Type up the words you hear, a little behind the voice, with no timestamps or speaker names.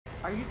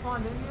Are you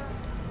spawned in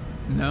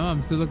yet? No,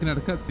 I'm still looking at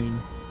a cutscene.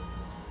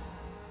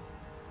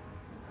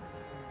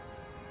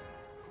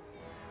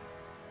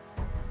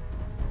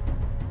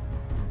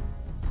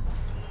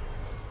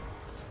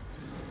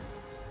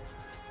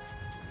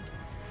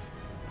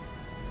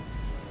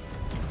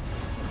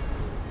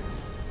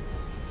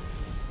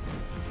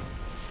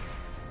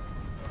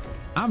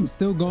 I'm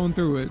still going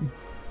through it.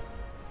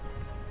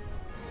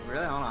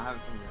 Really? I don't know. I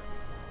haven't seen it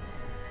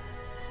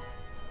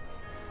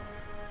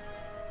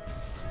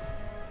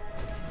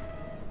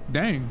yet.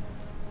 Dang.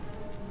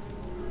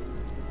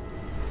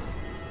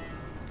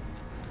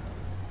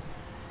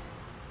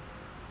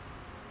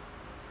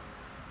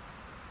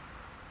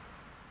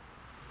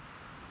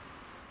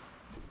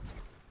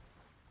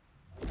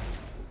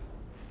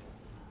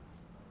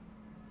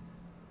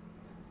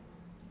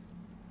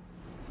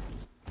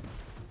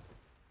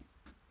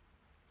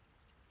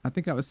 I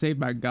think I was saved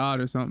by God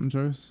or something,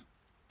 Charles.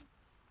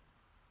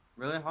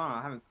 Really? Hold on.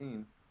 I haven't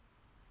seen.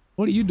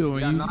 What are you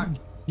doing?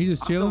 You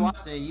just I'm chilling? still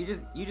watching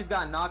it. You just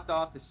got knocked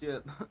off the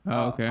ship.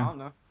 Oh, okay. I don't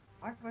know.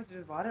 My question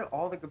is, why did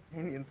all the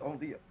companions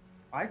only?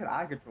 Why could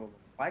I control them?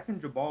 Why can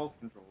Jabal's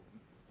control them?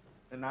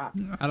 They're not.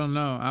 I don't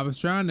know. I was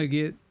trying to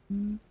get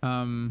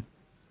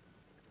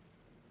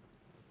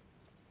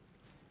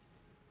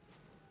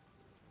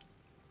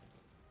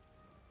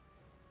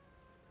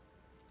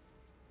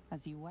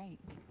As you wake,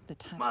 the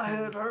My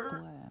head tadpole hurt.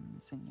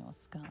 squirms in your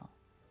skull.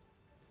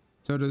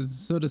 so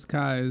does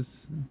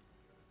Kai's.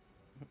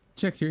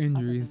 Check your Other than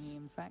injuries. the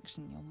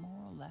infection, you're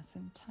more or less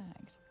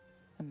intact.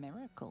 A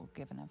miracle,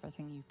 given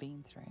everything you've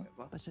been through. Wait,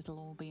 what? But it'll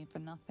all be for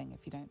nothing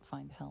if you don't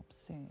find help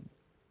soon.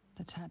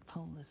 The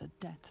tadpole is a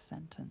death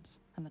sentence,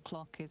 and the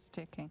clock is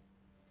ticking.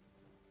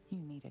 You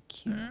need a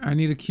cure. I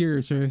need a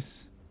cure,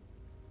 Chase.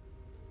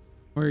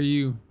 Where are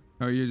you?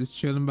 Oh, you're just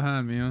chilling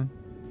behind me, huh?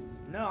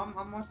 No,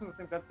 I'm watching the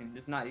same cutscene,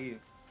 just not you.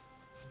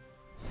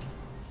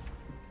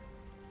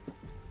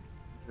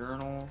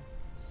 Journal.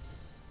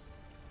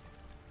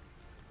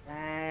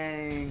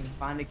 Dang,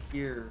 find a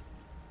cure.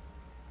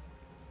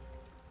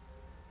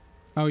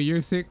 Oh,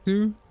 you're sick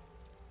too?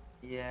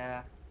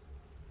 Yeah.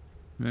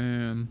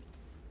 Man.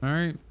 All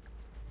right.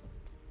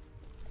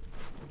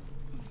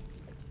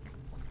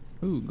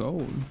 Ooh,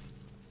 gold.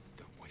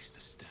 Don't waste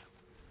a step.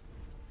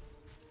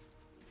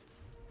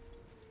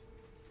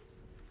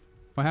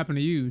 What happened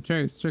to you?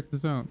 Chase, check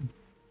this out.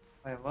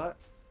 Wait, what?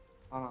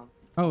 Hold on.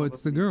 Oh,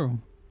 it's the girl.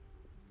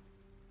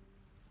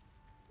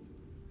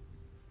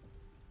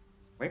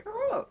 Wake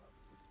her up.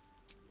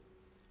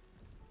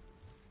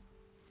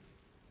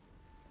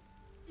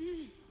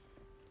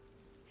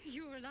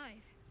 You're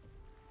alive.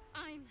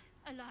 I'm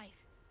alive.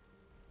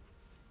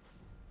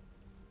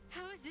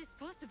 How is this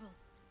possible?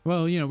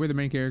 Well, you know, we're the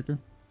main character.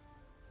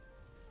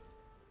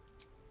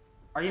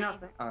 Are you not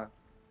saying?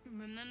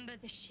 Remember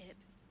the ship.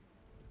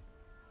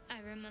 I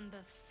remember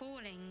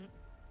falling.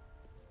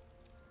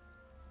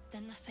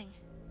 Then nothing.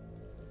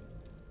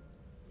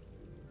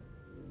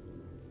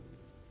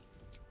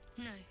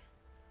 No,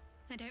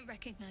 I don't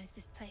recognize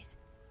this place.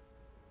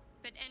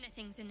 But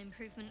anything's an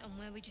improvement on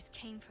where we just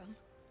came from.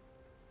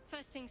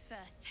 First things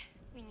first,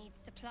 we need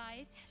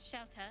supplies,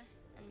 shelter,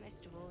 and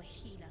most of all, a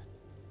healer.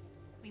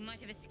 We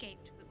might have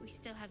escaped, but we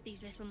still have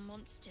these little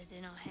monsters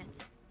in our heads.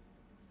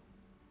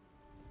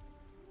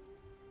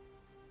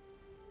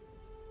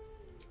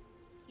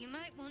 You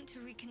might want to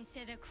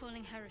reconsider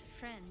calling her a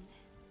friend.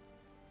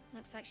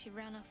 Looks like she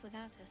ran off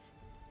without us.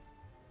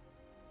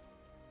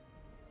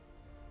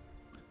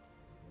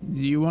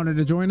 Do you want her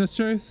to join us,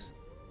 Chase?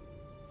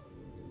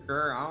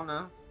 Sure, I don't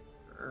know.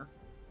 Sure.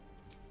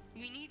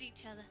 We need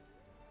each other,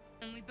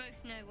 and we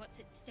both know what's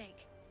at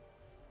stake.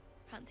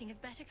 Can't think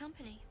of better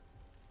company.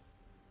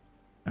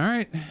 All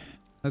right,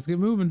 let's get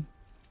moving.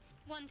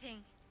 One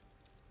thing,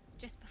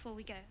 just before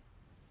we go.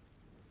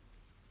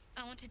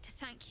 I wanted to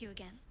thank you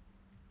again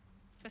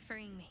for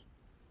freeing me.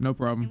 No It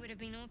problem. would have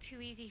been all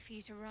too easy for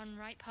you to run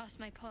right past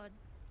my pod,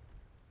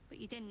 but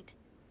you didn't.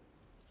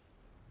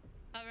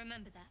 I'll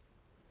remember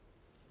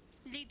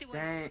that. Lead the way.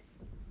 Dang.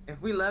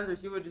 If we left her,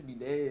 she would just be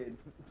dead.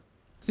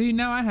 See,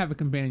 now I have a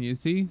companion.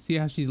 See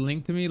how she's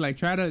linked to me? Like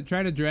try to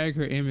drag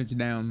her image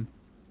down.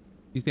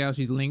 You see how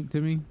she's linked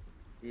to me?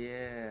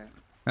 Yeah.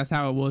 That's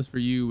how it was for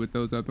you with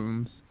those other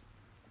ones.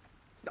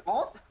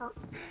 All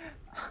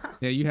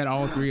Yeah, you had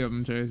all three of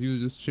them, Chase. You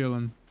was just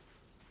chilling.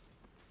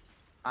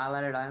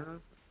 highlighted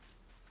items.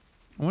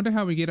 I wonder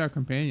how we get our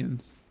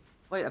companions.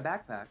 Wait, a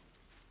backpack.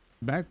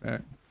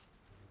 Backpack.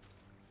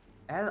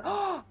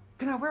 Oh,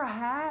 can I wear a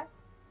hat?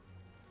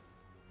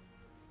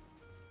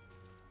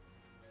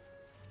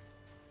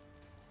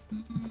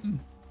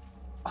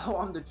 Oh,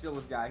 I'm the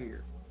chillest guy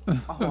here.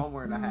 Oh, I'm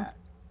wearing a hat.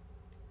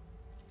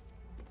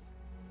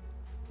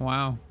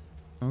 Wow.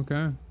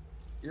 Okay.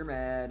 You're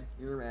mad.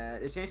 You're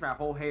mad. It changed my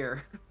whole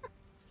hair.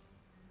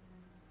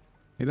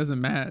 It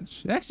doesn't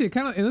match. Actually,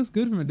 it looks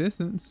good from a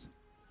distance.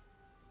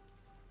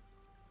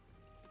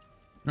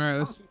 All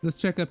right, let's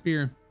check up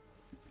here.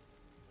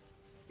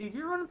 Dude,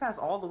 you're running past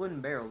all the wooden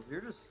barrels.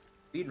 You're just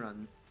speed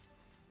running.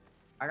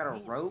 I got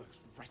a rope,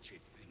 Wretched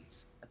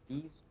things. a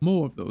Thieves.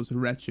 More of those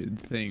wretched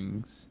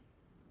things.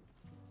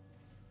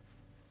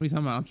 What are you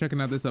talking about? I'm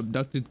checking out this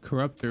abducted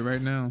corruptor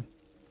right now.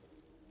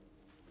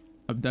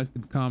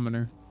 Abducted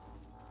commoner.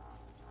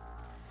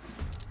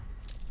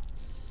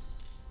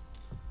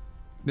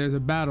 There's a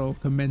battle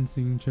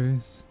commencing,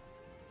 Chase.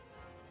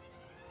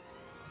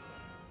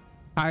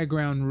 High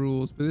ground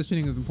rules.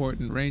 Positioning is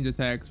important. Range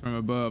attacks from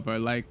above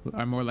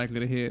are more likely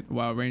to hit,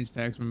 while range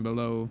attacks from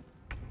below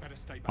Better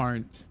stay back.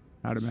 aren't.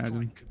 I'd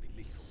imagine. Strike could be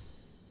lethal.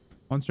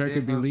 One strike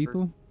could be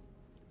lethal.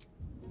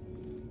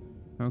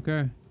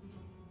 Okay.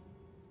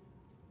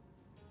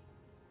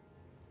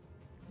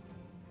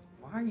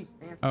 Why are you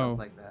standing still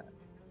like that?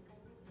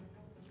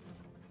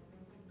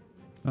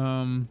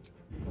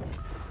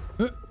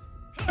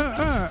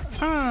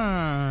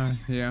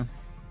 Yeah.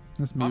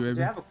 That's me, Also,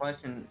 baby. I have a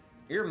question.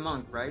 You're a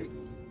monk, right?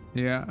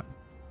 Yeah.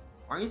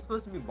 Aren't you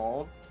supposed to be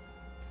bald?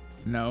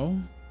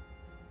 No.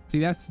 See,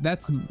 that's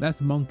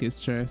monkish,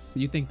 Chess.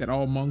 You think that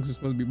all monks are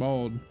supposed to be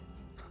bald?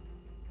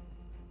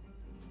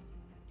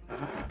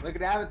 Look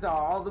at Avatar.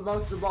 All the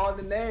monks are bald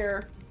in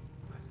there.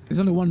 There's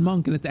only one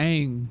monk and it's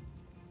Aang.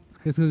 It's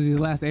because he's the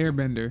last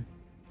airbender.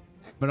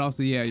 But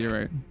also, yeah, you're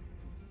right.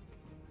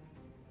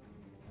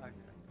 Okay.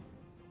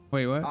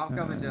 Wait, what? I'm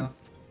coming, Jill.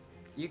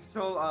 You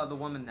control the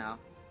woman now.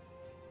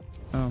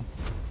 Oh.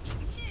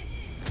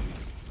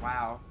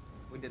 Wow.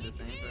 We did the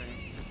same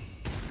thing.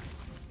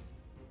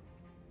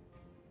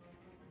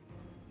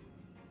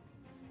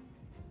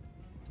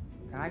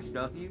 Can I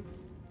shove you?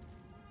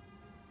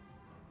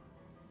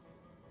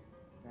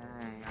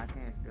 Dang, I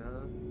can't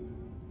shove.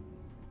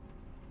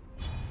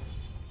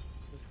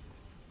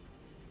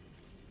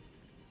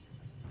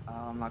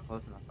 I'm not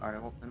close enough.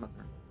 Alright, well, then my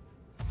turn.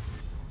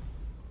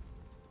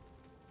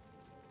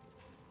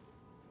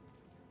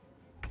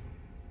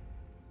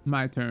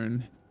 My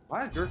turn.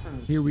 Why is your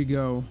turn? Here we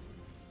go.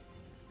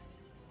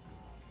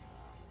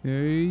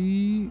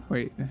 Hey,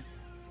 wait.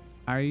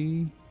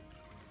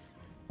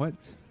 What?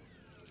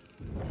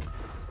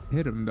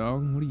 Hit him,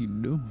 dog. What are you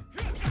doing?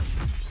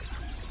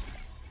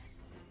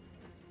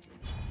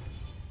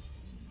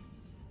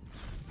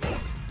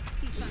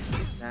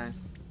 Dang.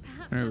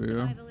 Perhaps There our we go.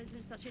 survival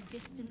isn't such a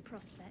distant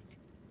prospect.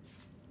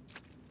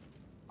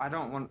 I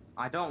don't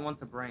want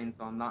to brain,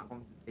 so I'm not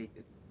going to take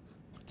it.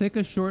 Take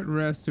a short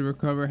rest to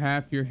recover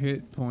half your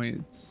hit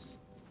points.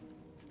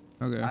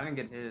 Okay. I didn't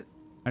get hit.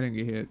 I didn't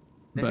get hit.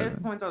 The But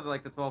hit points are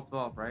like the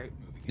 12-12, right?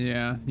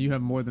 yeah, you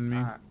have more than me.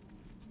 Alright.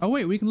 Oh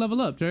wait, we can level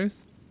up,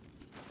 Chase.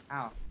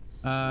 Ow.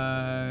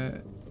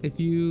 If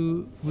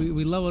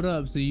we leveled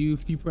up, so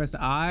if you press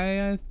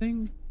I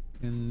think,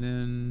 and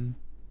then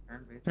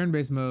Turn-based.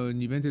 turn-based mode,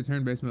 and you've entered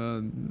turn-based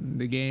mode,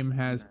 the game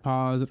has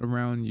paused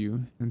around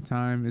you, and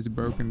time is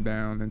broken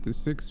down into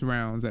 6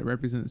 rounds that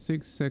represent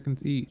 6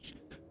 seconds each.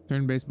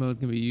 Turn-based mode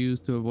can be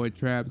used to avoid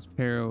traps,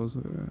 perils,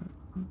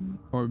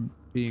 or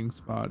being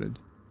spotted.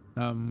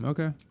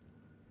 Okay.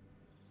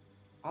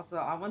 Also,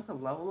 I went to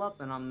level up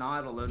and I'm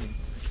not at a loading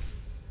screen.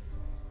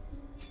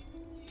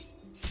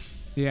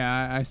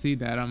 Yeah, I see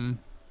that.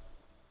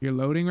 You're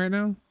loading right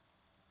now?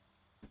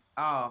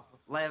 Oh,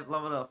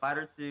 level up.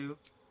 Fighter 2.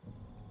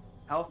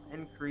 Health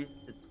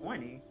increased to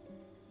 20. Is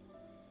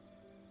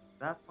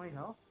that 20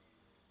 health?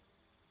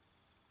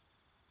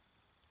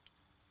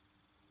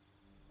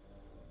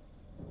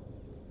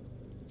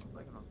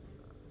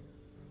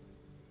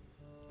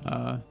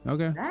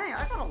 Okay. Dang,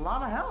 I got a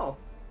lot of health.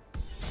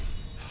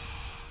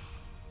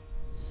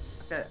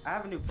 Okay, I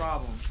have a new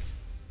problem.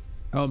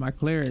 Oh, my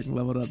cleric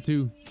leveled up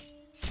too.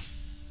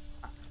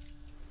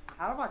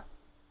 How do I...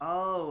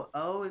 Oh,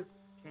 O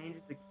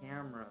changes the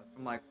camera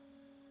from like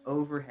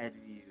overhead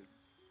view.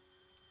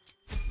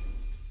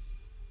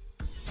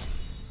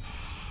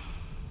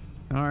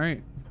 All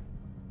right.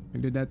 I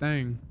did that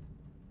thing.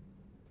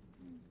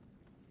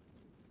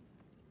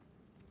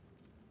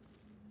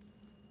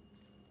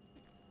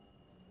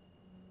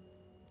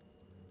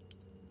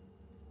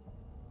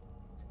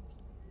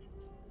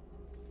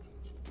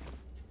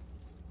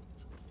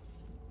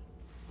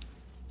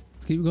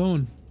 Let's keep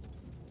going.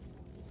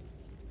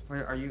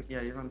 Wait, are you?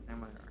 Yeah, you're on the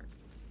same way.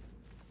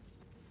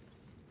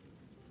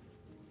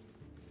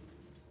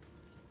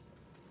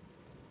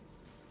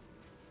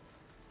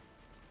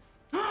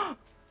 Alright.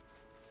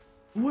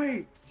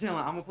 Wait, Jalen,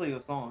 I'm gonna play you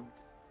a song.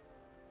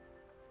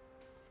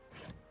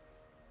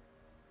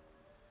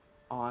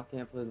 Oh, I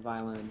can't play the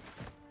violin.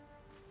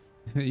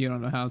 You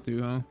don't know how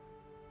to, huh?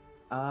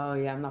 Oh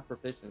yeah, I'm not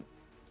proficient.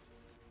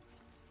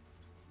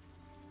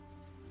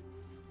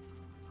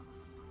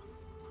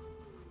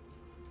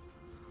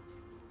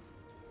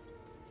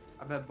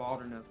 I bet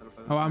Baldur knows how to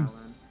play the Oh, violin.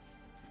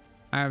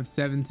 I have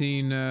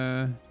 17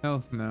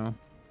 health now.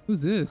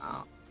 Who's this?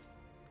 Oh.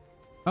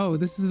 Oh,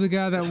 this is the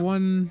guy that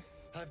won.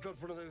 I've got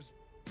one of those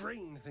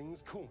brain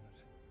things cornered.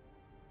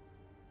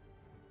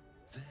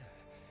 There,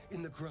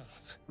 in the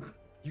grass.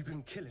 You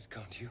can kill it,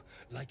 can't you?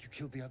 Like you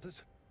killed the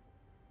others?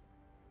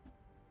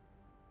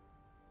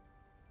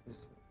 I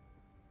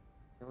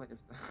feel like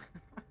it's...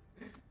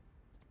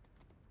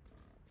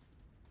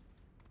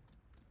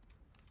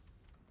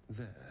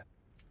 There.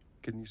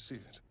 Can you see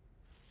it?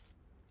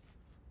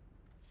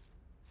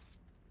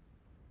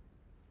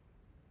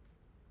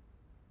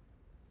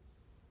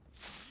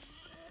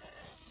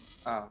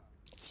 Oh.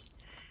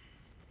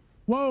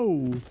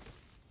 Whoa.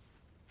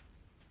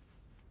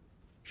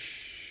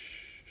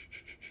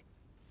 Shh.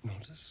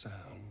 Not a sound.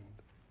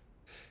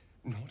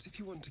 Not if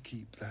you want to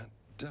keep that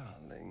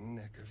darling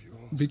neck of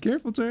yours. Be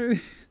careful, Trey.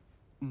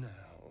 Now,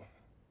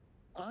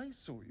 I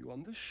saw you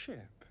on the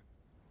ship,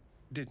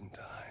 didn't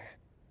I?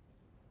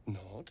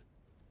 Nod?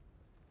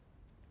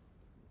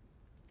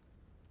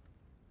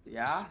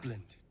 Yeah.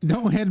 Splendid.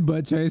 Don't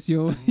headbutt, Chase.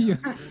 You'll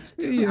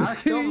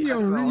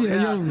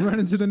run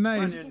into the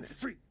knife. What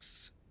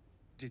freaks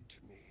did to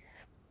me.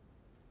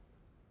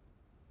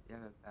 Yeah,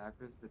 the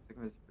backers that took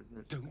him as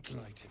prisoner. Don't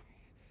lie to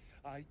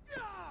me.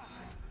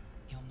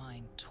 Your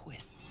mind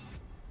twists.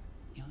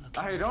 You're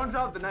looking Hey, at don't it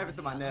drop the from knife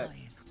into my neck.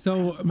 eyes.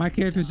 So my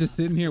character's just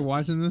sitting here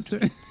watching this.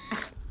 You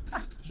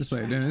Just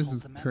like, try to damn, this hold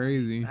is the memory,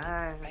 crazy. but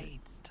it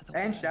fades to the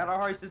And world.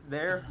 Shadowheart's just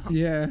there.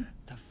 Yeah.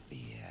 The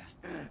fear.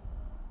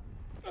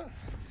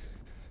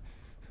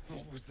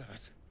 What was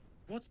that?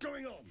 What's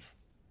going on?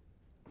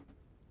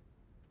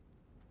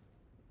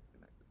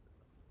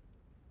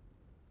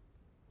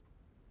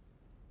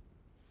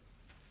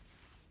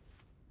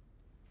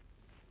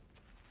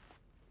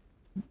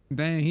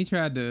 Dang, he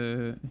tried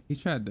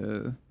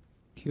to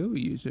kill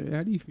you, Jay.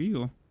 How do you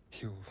feel?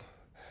 You're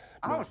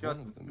I don't not one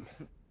trust of them.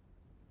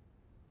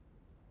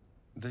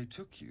 They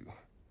took you.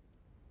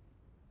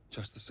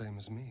 Just the same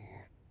as me.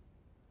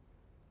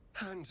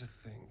 And to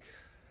think,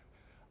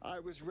 I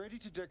was ready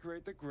to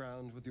decorate the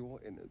ground with your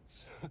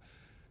innards.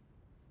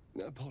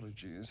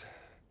 Apologies.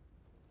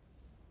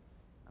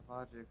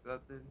 Apology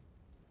accepted.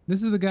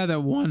 This is the guy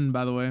that won,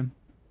 by the way.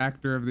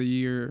 Actor of the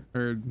year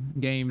or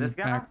game This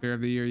guy? actor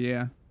of the year,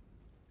 yeah.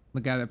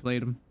 The guy that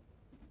played him.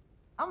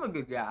 I'm a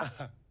good guy.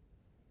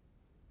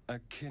 A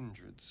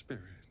kindred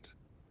spirit.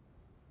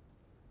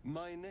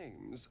 My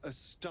name's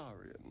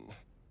Astarion.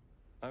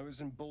 I was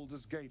in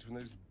Baldur's Gate when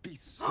those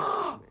beasts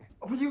snatched me.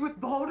 Were you with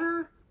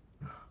Baldur?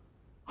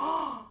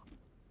 Oh,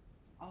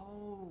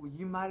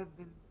 you might have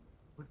been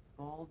with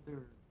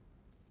Baldur.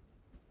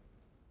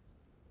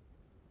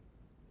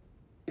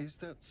 Is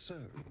that so?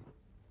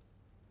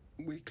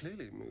 We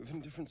clearly move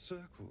in different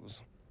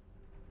circles.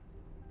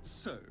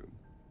 So,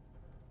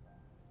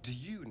 do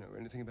you know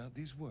anything about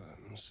these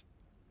worms?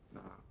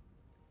 No.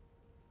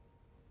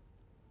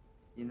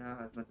 You know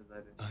as much as I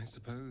do. I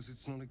suppose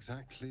it's not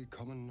exactly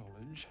common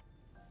knowledge.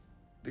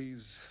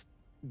 These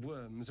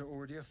worms are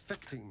already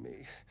affecting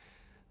me.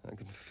 I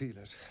can feel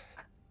it.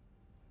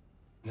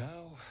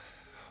 Now,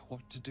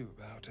 what to do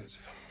about it?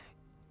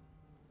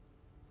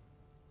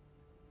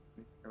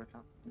 Do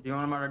you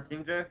want him on our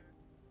team, Jay?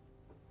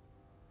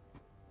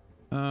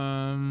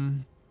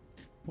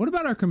 What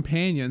about our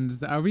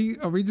companions? Are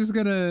we just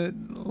gonna,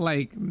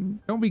 like,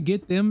 don't we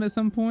get them at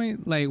some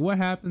point? Like, what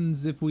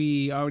happens if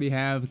we already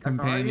have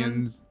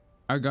companions?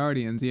 Our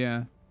guardians,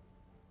 yeah.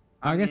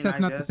 I guess that's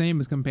not the same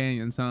as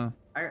companions, huh?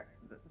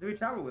 Do we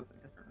travel with them?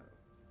 Yes or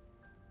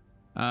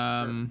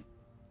no?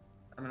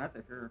 I mean, I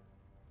say sure.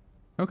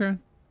 Okay.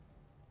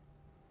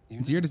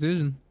 It's your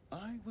decision.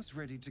 I was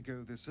ready to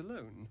go this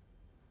alone,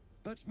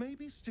 but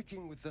maybe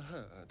sticking with the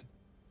herd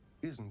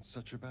isn't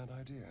such a bad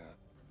idea.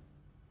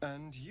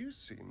 And you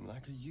seem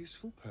like a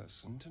useful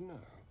person to know.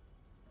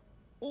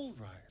 All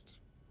right.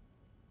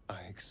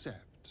 I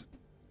accept.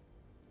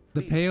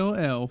 The pale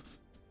elf.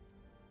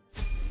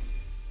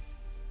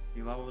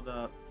 You leveled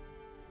up.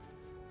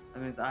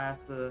 That means I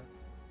have to.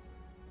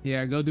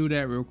 Yeah, go do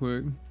that real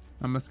quick.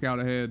 I'm gonna scout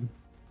ahead.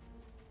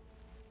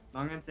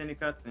 Don't get into any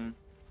cutscene.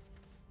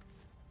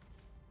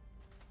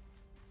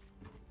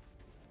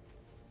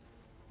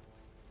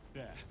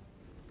 There,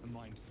 a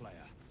mind flayer.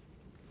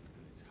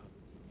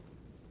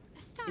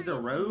 He's a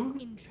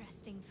rogue?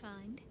 Interesting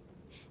find.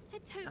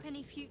 Let's hope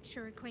any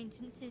future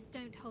acquaintances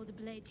don't hold a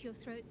blade to your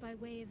throat by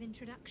way of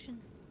introduction.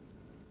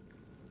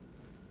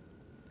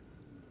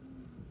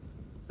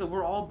 So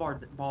we're all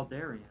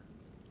Baldurian.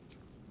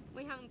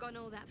 We haven't gone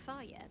all that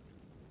far yet.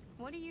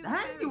 What are you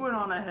That you referring went to?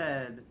 on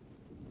ahead.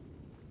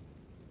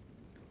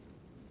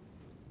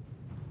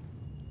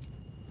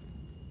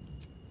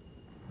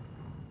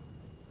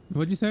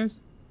 What'd you say?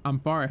 I'm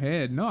far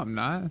ahead. No, I'm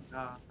not.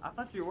 I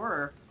thought you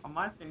were. On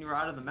my screen, you were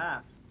out of the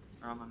map.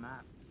 Or on my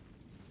map.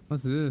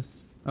 What's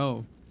this?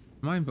 Oh,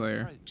 mind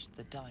flayer. Approach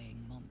the dying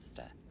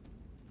monster.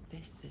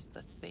 This is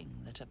the thing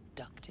that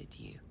abducted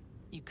you.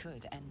 You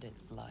could end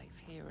its life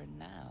here and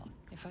now,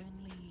 if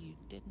only you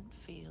didn't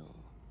feel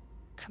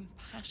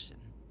compassion.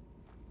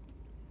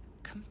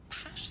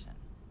 Compassion.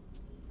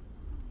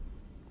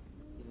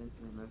 Get into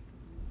the emotion.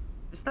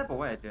 Just step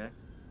away, Jay.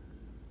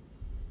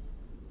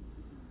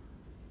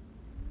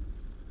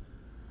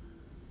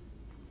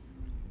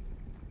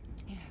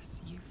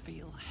 Yes, you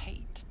feel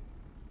hate,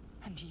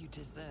 and you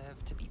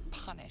deserve to be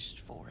punished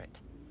for it.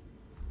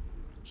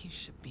 You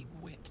should be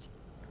whipped,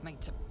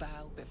 made to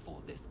bow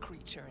before this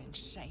creature in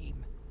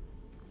shame.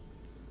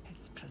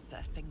 It's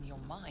possessing your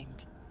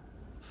mind,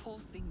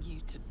 forcing you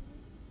to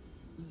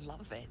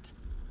love it,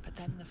 but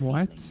then the feeling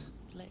What?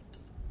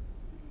 slips.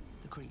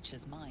 The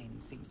creature's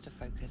mind seems to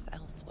focus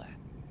elsewhere.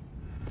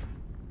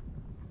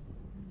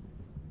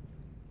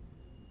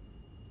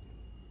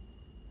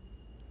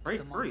 Break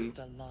The free.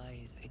 monster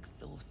lies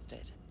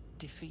exhausted,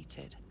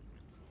 defeated.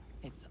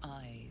 Its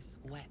eyes,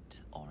 wet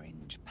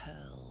orange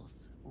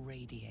pearls,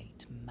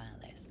 radiate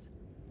malice.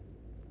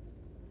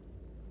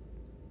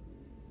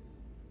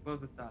 Close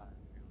the side.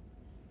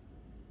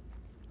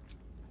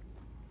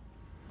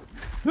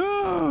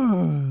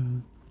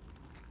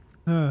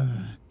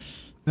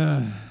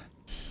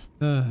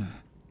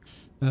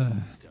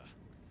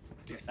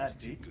 Death is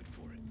too good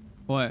for it.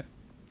 What?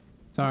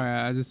 Sorry,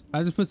 I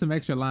just put some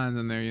extra lines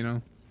in there, you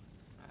know.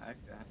 Okay.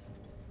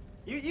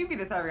 You be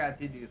the type of guy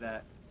to do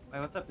that. Wait,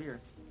 what's up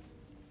here?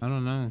 I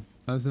don't know.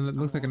 It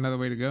looks like another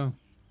way to go.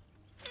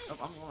 Oh,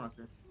 I'm going up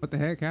here. What the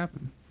heck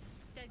happened?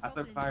 Dead I took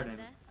goblins fire over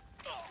damage. there.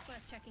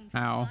 Worth checking for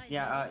Ow. supplies,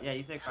 Yeah, maybe. yeah,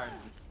 you take fire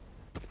damage.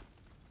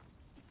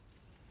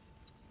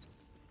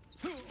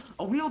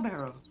 A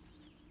wheelbarrow.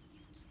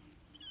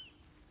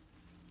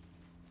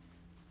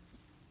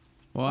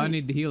 Well, I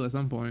need to heal at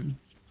some point.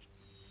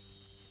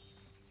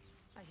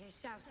 I hear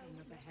shouting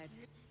up ahead.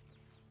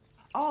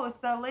 Oh, it's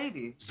that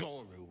lady.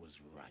 Zoru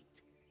was right.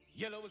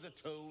 Yellow as a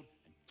toad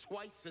and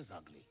twice as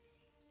ugly.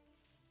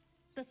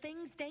 The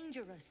thing's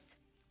dangerous.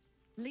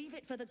 Leave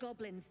it for the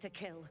goblins to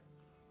kill.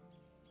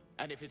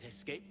 And if it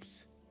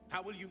escapes,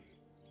 how will you...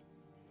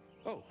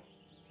 Oh,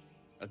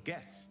 a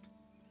guest.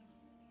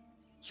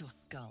 Your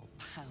skull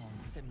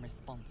pounds in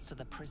response to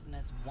the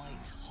prisoner's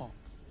white-hot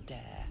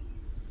stare.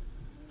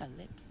 Her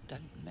lips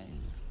don't move,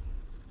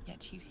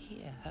 yet you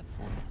hear her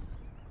voice.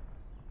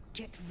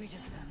 Get rid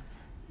of them.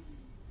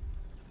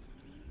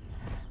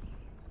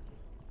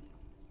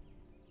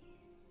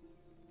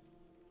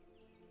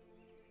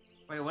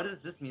 Wait, what does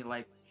this mean?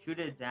 Like, shoot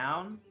it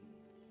down,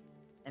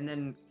 and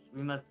then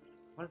we must.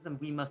 What is the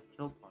we must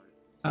kill part?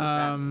 What does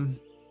that mean?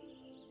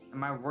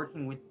 Am I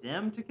working with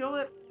them to kill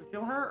it, to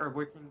kill her, or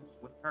working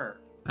with her?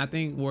 I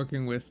think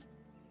working with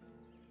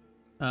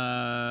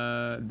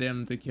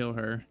them to kill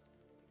her.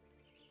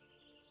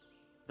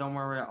 Don't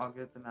worry, I'll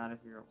get them out of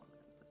here.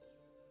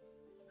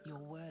 Your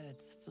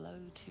words flow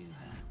to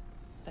her,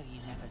 though you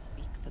never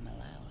speak them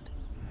aloud.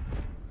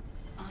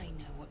 I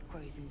know what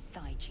grows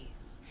inside you,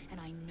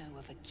 and I know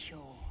of a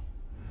cure.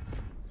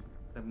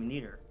 So we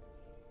need her.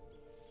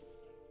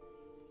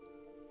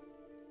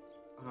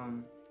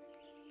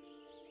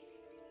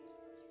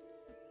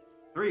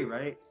 3,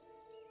 right?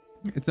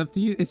 It's up to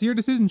you. It's your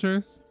decision,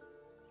 Tris.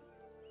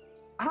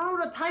 I don't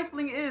know what a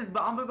tiefling is,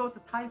 but I'm gonna go with the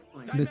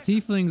tiefling. The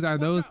tieflings are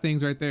those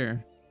things right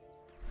there.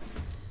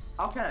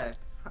 Okay.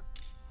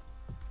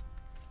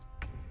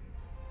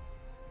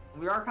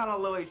 We are kind of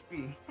low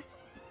HP.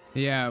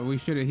 Yeah, we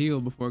should have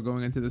healed before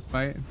going into this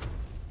fight.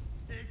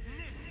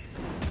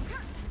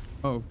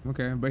 Oh,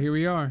 okay, but here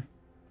we are.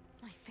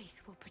 My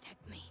faith will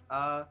protect me.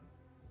 I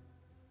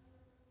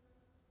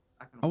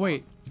can Oh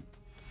wait,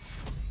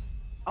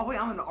 Oh wait,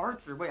 I'm an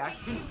archer. Wait, I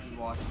shouldn't be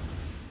walking.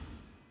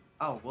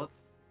 Oh, whoops.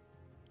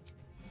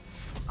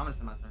 I'm gonna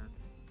send my turn.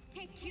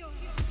 Take your.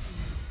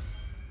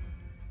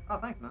 Oh,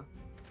 thanks, man.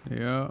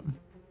 yeah.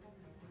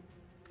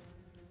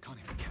 Can't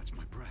even catch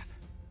my breath.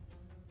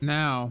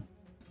 Now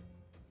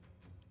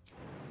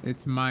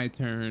it's my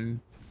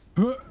turn.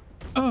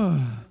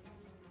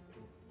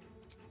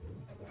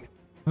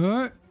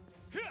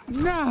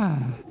 Nah.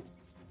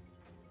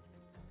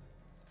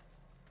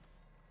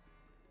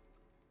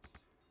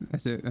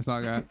 That's it. That's all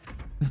I got.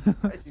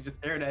 She just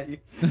stared at you.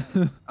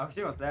 Oh,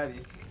 she gonna stab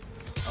you.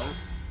 Oh.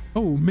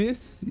 Oh,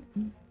 miss.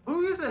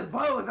 Who uses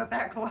bows at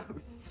that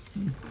close?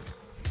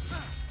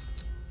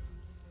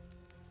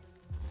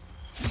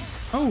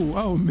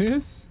 Oh,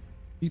 miss.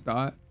 You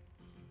thought.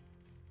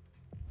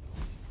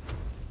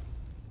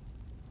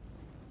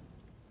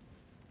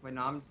 Wait,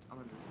 no, I'm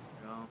gonna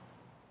go.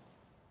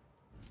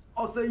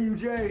 I'll say you,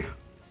 Jay.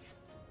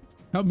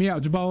 Help me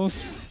out,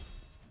 Jabals.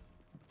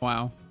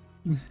 Wow.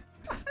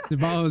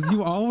 Jabals,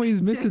 you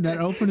always missing that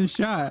opening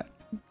shot.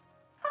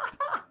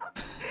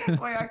 Wait,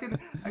 I could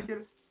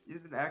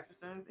use an extra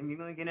turns,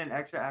 immediately get an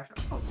extra action.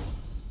 Oh,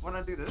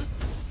 wanna do this?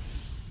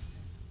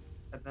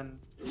 And then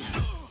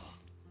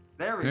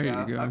there we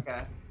go. You go.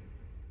 Okay.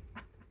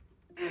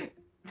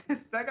 The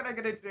second I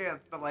get a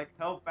chance to like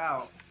help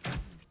out,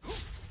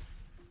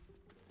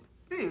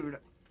 dude,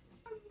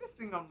 I'm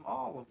missing on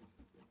all of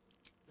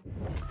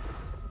them.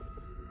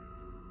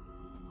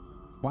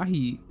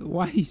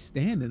 Why he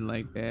standing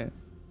like that?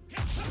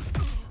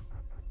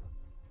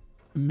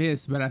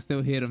 Miss, but I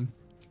still hit him.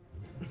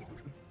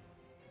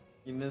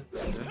 You missed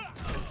that.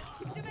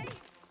 Dude.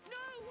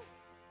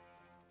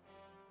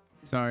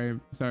 Sorry,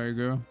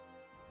 girl.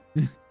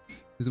 This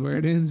is where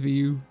it ends for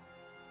you.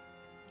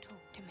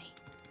 Talk to me.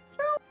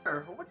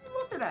 Sure, what are you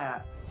looking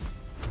at?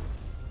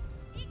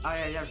 Oh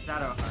yeah, you have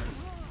shadow heart.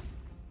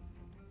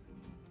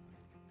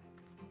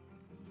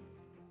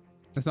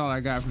 That's all I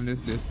got from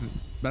this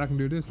distance. But I can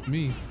do this to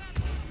me.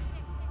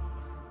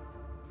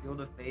 Shield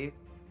of faith.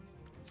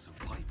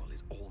 Survival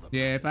is all that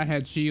Yeah, if I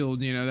had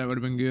shield, you know, that would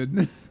have been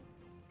good.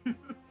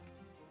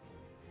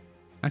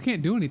 I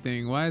can't do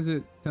anything. Why is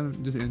it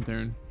just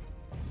intern?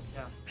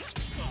 Yeah.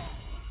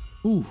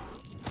 Ooh.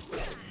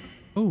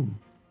 Ooh.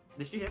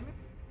 Did she hit me?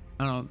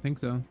 I don't think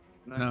so.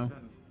 No. She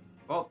didn't.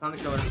 Oh, time to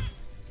kill her.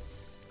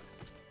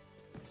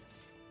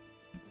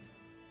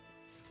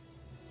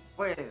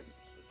 Wait.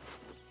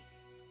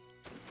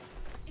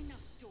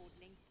 Enough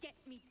dawdling. Get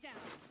me down.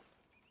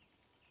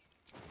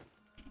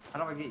 How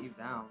do I get you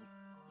down?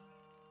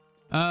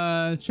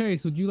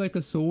 Chase, would you like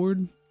a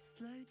sword?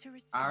 Slow to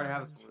respond. I already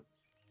have a sword.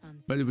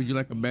 But would you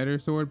like a better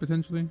sword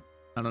potentially?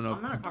 I don't know.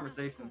 I'm in a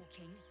conversation.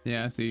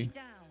 Yeah, I see.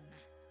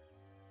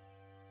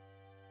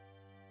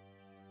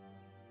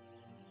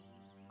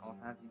 I'll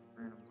have you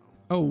for in a moment.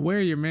 Oh, where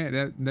your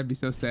man? That'd be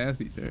so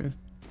sassy, Chase.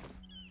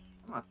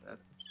 I'm not sassy.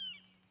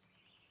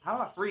 How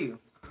do I free you?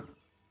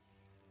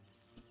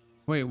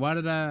 Wait, why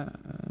did I?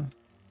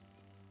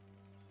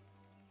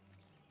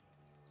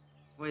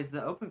 Wait, is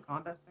the open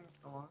combat thing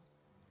still on?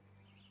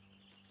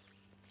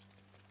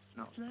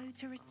 No. Slow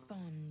to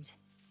respond.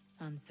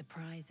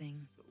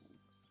 Unsurprising.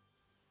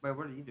 Wait,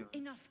 what are you doing?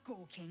 Enough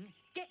gawking.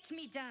 Get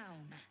me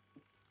down.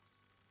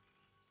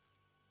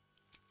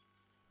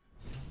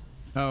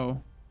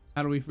 Oh,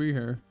 how do we free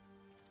her?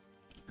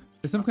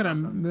 There's some kind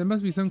of. There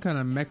must be some kind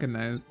of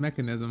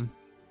mechanism.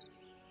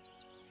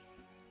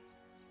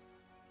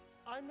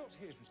 I'm not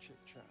here for chit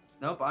chat.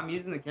 Nope, I'm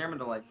using the camera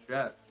to like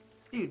check.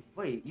 Dude,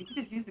 wait, you can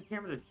just use the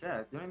camera to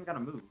check. You don't even gotta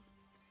move.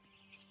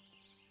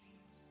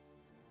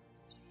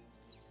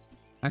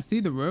 I see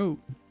the rope.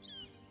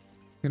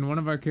 Can one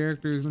of our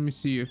characters? Let me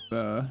see if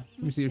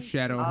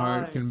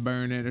Shadowheart can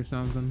burn it or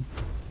something.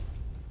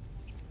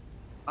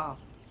 Oh,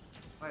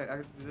 wait, I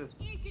can do this.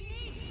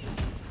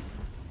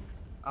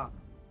 Oh,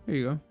 There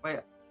you go. wait.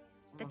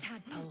 The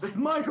tadpole. It's has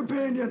my just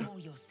companion! all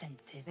your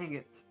senses. Dang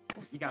it.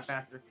 Or You got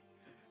faster. species.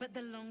 But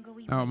the longer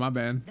we Oh, my wait,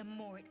 bad. the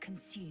more it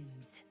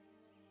consumes.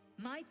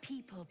 My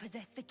people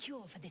possess the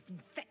cure for this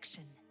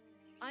infection.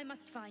 I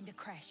must find a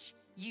creche.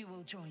 You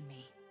will join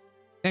me.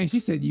 Dang, she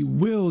said you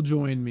will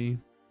join me.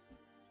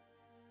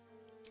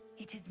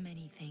 It is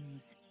many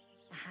things.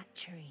 A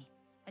hatchery,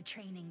 a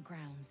training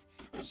grounds,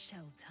 a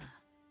shelter.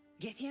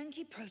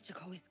 Githyanki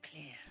protocol is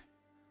clear.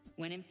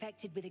 When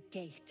infected with a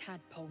Gaith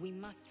tadpole, we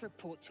must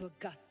report to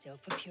Augustil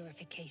for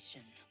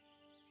purification.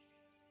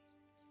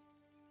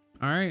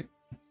 All right.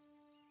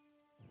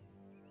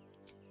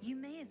 You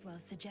may as well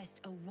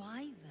suggest a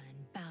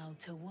wyvern bow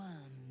to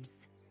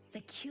worms.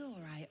 The cure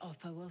I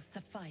offer will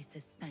suffice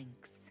as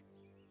thanks.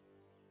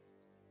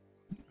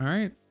 All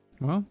right.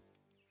 Well,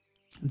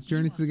 let's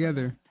journey You are full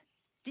together. up.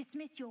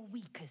 Dismiss your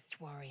weakest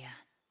warrior.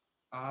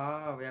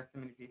 Oh, we have too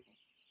many people.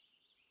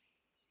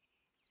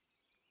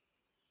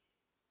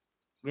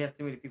 We have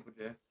too many people,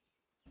 Jay.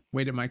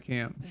 Wait at my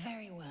camp.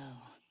 Very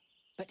well,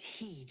 but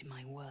heed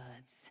my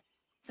words.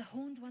 The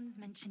Horned Ones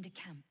mentioned a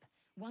camp.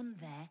 One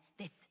there,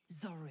 this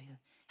Zoru,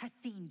 has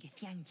seen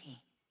Githyanki.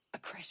 A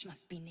creche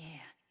must be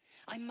near.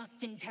 I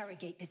must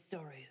interrogate this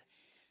Zoru.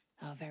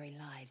 Our very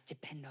lives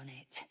depend on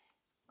it.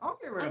 I'll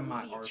get rid I of will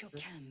my be at your archer.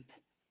 camp.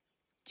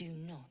 Do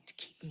not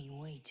keep me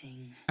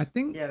waiting. I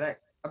think. Yeah,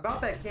 about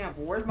that camp.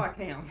 Where's my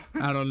camp?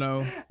 I don't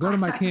know. Go to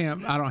my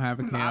camp. I don't have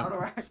a I camp. don't know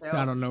where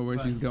I I don't know where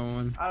but she's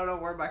going. I don't know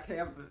where my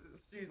camp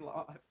is. She's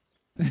lost.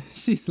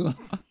 She's lost.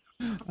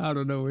 I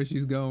don't know where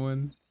she's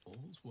going.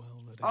 All's well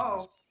that Oh,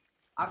 ends.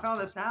 I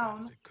found a As bad town.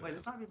 as it could Wait,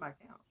 have. this might be my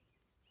camp.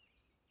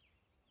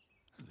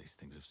 At least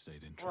things have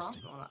stayed Where I'm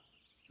interesting. going.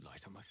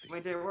 Light on my feet.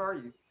 Wait, Jay, where are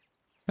you?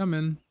 Come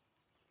in.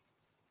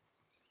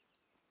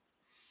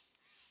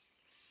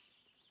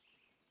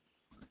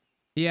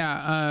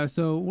 Yeah.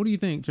 So what do you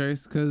think,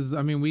 Trace? Because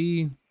I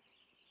mean,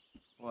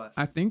 What?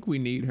 I think we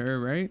need her,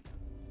 right?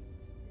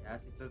 Yeah,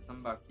 she said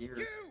something about gear.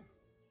 You!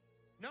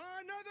 Not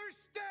another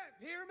step,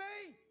 hear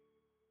me?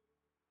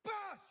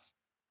 Boss!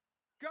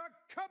 Got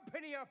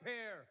company up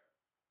here!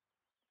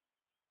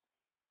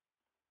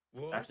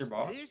 That's your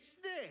boss? This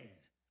then?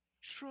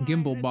 Trying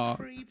Gimbal to Bob.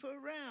 creep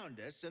around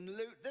us and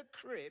loot the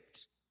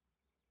crypt?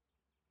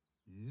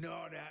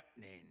 Not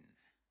happening.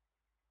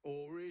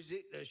 Or is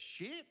it the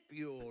ship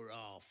you're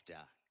after?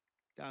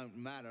 Don't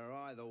matter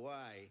either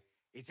way.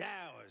 It's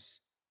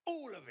ours.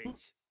 All of it.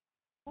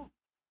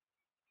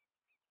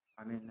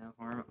 I mean, no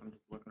harm. I'm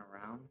just looking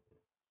around.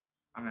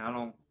 I mean, I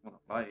don't want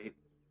to fight.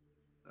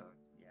 So,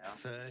 yeah.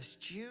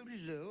 First you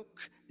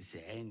look,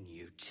 then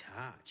you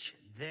touch,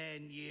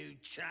 then you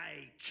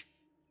take.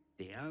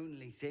 The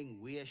only thing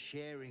we're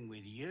sharing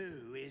with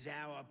you is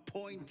our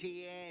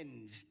pointy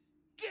ends.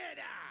 Get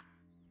her!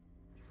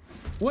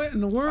 What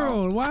in the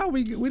world? Why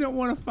we don't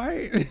want to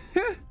fight?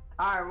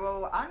 Alright,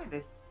 well, I need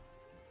to.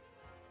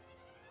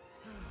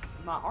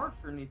 My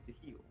archer needs to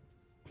heal.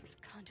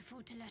 Can't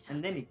afford to let And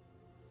up. then he.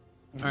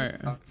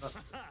 Alright.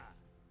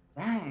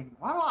 Dang,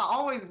 why do I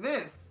always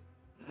miss?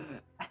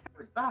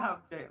 Every time,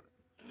 Jalen.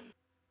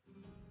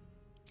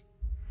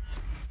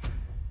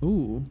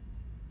 Ooh.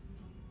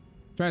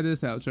 Try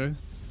this out, Trace.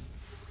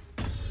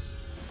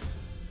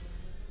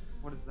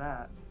 What is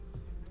that?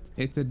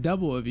 It's a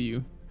double of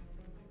you.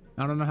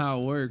 I don't know how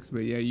it works, but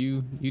yeah,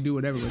 you do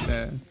whatever with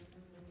that.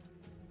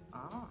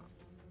 Ah.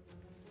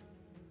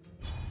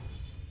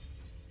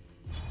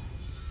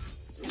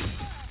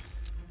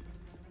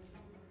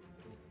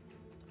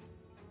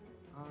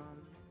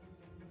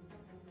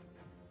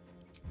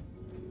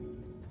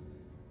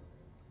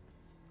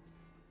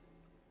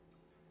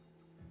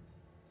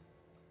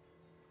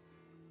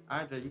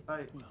 Alright, Jay, you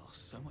fight. Well,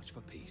 so much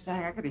for peace.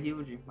 Dang, I could have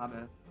healed you. My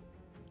bad.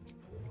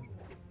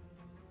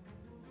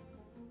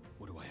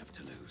 What do I have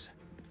to lose?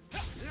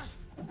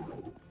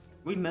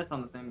 We missed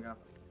on the same guy.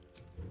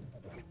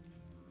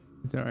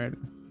 It's alright.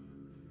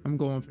 I'm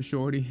going for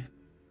Shorty.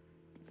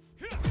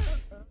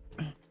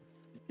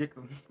 Kicks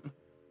him.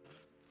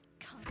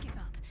 Can't give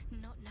up.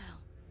 Not now.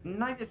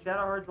 Didn't I get Shadow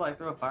Heart to like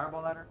throw a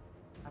fireball at her?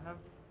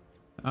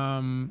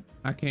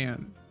 I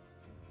can't.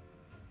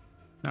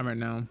 Not right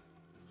now.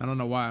 I don't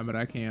know why, but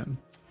I can't.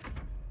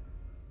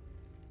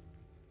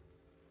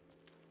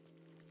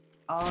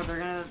 Oh, they're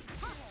gonna.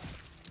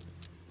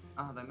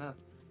 Oh, they missed.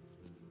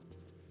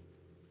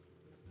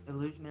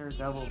 Illusionary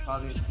Devil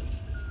probably.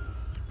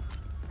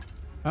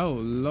 Oh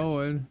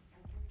Lord.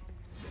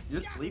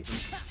 You're sleeping.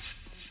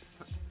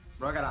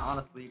 Bro, I got an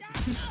honest sleep.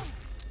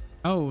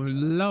 Oh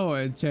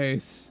Lord,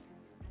 Chase.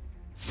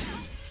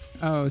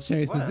 Oh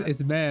Chase,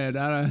 it's bad.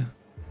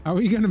 Are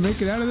we gonna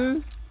make it out of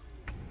this?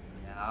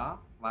 Yeah,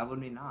 why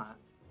would we not?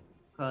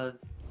 Because,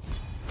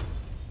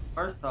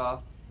 first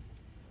off,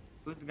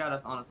 who's the guy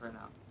that's honest right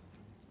now?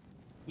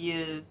 He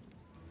is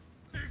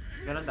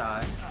gonna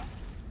die.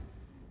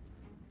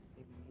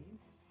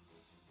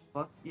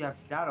 Plus, you have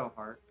Shadow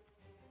Heart.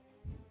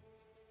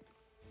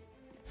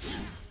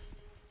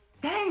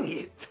 Dang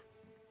it!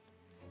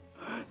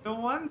 The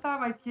one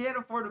time I can't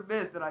afford to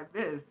miss and I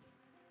miss.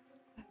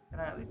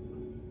 Can I at least...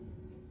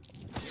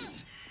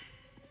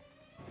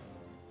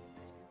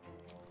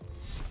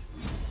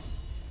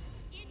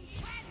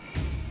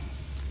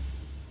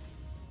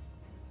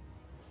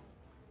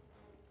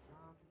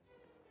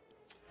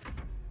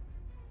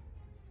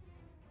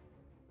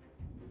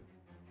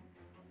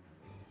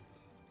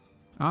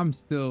 I'm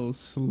still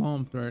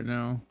slumped right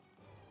now.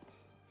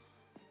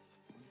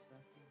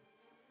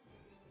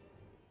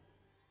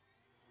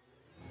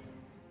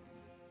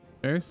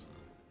 There's?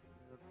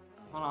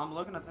 Hold on, I'm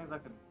looking at things I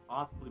could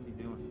possibly be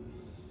doing.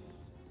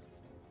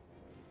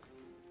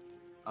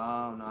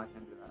 Oh, no, I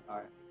can't do that.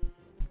 Alright.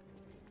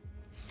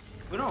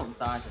 We don't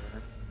die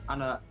here. I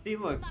know that. See,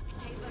 look.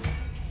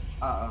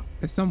 Uh-oh.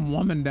 There's some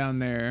woman down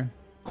there.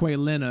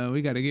 Quaylina.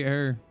 We gotta get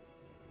her.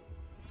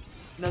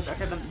 No,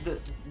 okay, the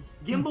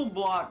gimbal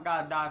block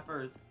gotta die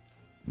first.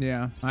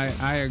 Yeah,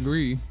 I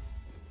agree.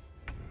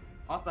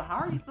 Also, how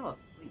are you still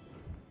asleep?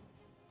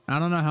 I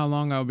don't know how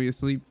long I'll be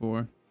asleep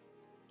for.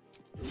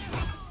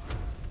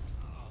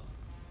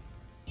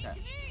 Okay.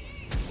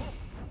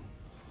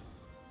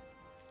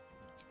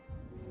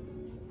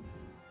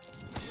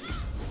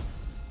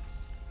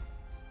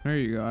 There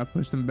you go. I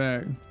pushed him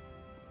back.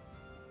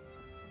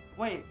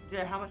 Wait,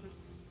 Jay, how much is...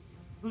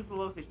 Who's the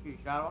lowest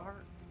HP? Shadow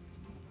Heart?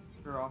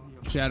 Sure, I'll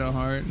heal. Shadow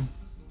Heart.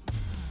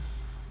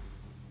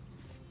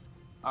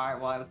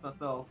 Alright, well, that's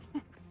myself.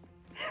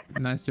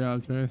 Nice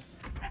job, Trace.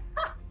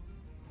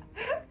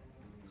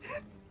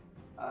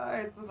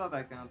 Alright, still not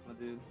that counts, my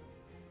dude.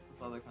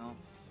 Still not that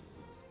counts.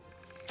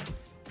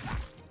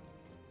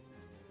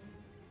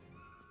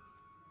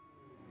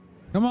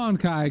 Come on,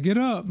 Kai, get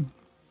up.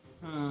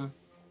 Nope,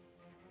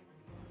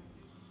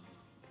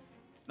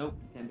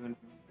 can't do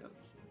anything. Yep.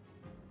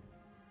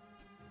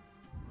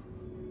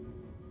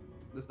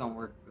 This don't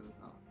work for this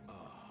now.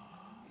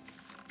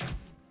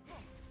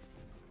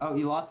 Oh,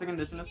 you lost the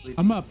condition of sleep.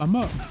 I'm up.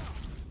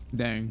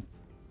 Dang.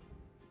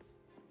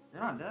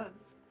 You're not dead.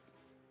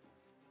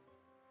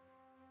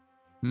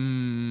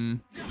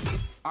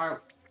 Alright.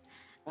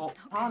 Well,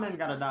 Tommen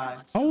gotta die.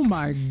 Oh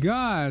my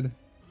god.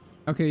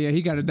 Okay, yeah,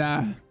 he gotta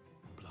die.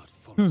 Blood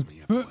follows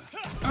me everywhere.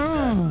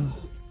 Oh.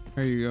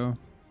 There you go.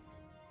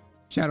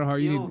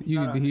 Shadowheart, you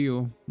need to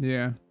heal.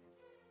 Yeah.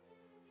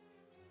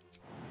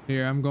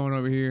 Here, I'm going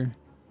over here.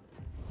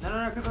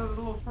 No, because there's a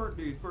little short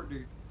dude.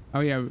 Oh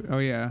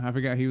yeah. I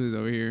forgot he was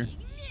over here.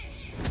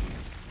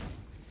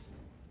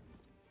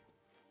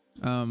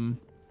 1v2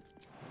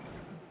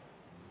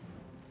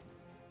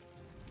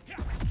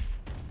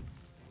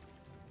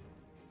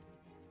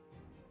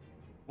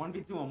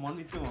 him.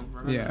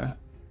 Remember Yeah.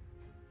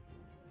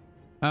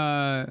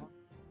 that.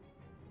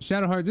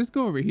 Shadowheart, just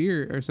go over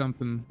here or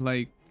something.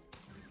 Like.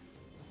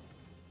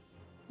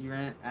 You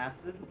ran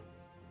acid?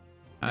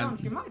 No,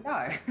 she might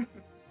die.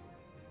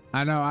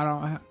 I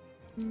know.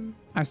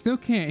 I still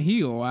can't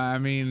heal. I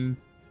mean,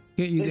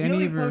 can't use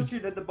any of her. The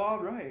potion at the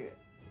bottom right.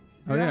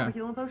 Oh yeah. A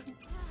healing potion?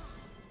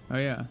 Oh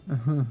yeah.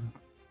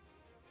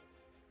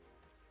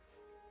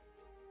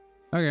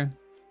 Okay.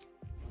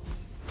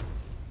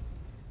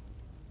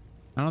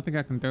 I don't think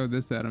I can throw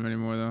this at him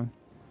anymore though.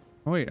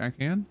 Oh wait, I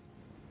can?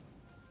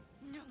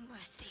 No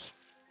mercy.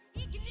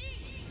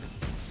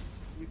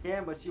 You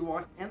can, but she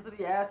walked into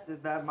the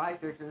acid that my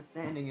character is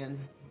standing in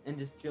and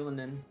just chilling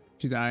in.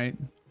 She's alright.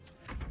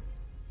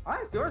 Why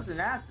is yours an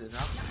acid?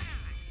 Huh?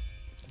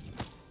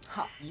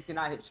 Ha, you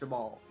cannot hit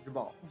Jabal.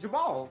 Jabal!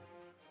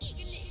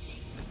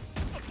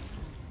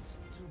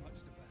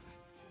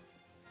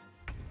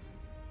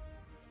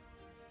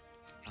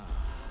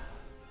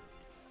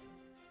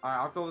 Alright,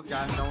 I'll kill this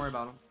guy. Don't worry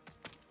about him.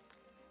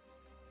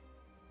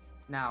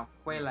 Now,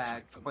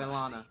 Quaylag,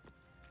 Quaylana.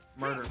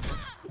 Murder.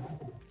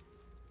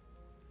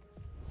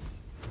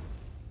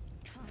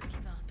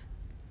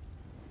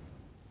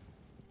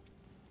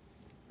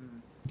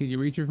 Can you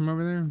reach it from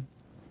over there?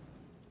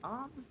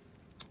 I'm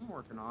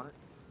working on it.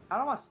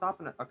 How do I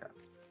stop in it? Okay.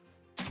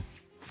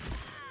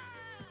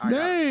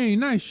 Dang,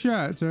 nice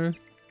shot, sir.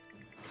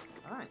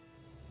 Alright.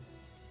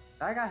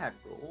 That guy had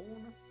gold.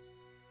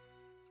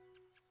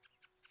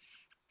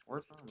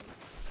 Where's armor?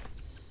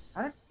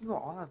 How did people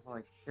all have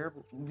like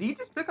terrible? Do you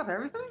just pick up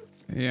everything?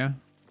 Yeah.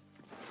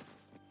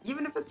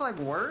 Even if it's like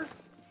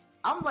worse?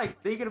 I'm like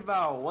thinking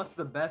about what's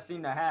the best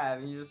thing to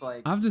have, and you're just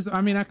like.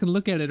 I mean, I can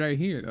look at it right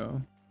here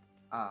though.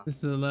 Ah. This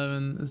is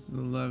 11. This is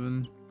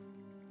 11.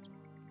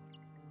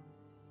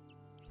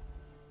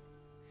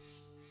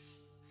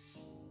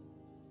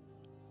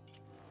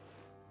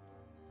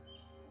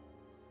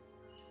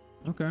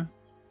 Okay.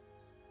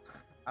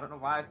 I don't know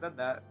why I said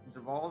that.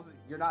 Jabal's,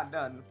 you're not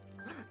done.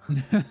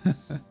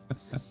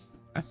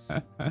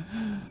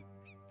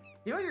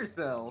 Heal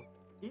yourself.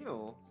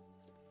 Heal.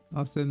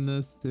 I'll send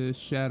this to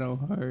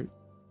Shadowheart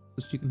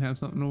so she can have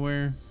something to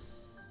wear.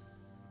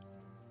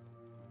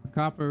 A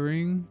copper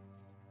ring.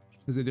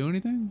 Does it do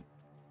anything?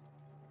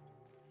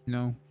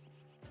 No.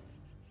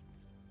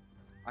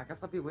 I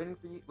guess I'll be waiting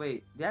for you.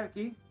 Wait, do you have a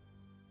key?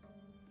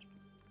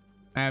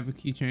 I have a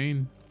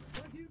keychain.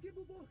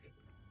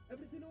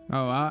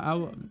 Oh,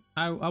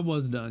 I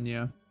was done.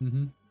 Yeah.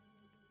 Jalen,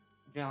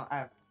 I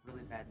have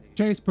really bad news.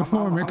 Chase,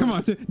 perform it. Come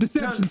on,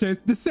 deception, Chase.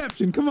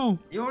 Deception. Come on.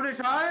 You want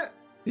to try it?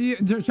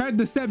 Yeah, try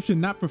deception,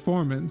 not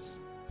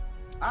performance.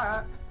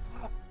 Alright.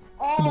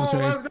 Oh, Come on,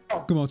 Chase.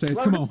 Come on,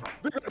 Chase. Come on.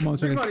 Come on,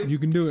 Chase. You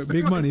can do it.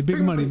 Big money.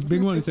 Big money.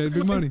 Big money, Chase.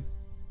 Big money.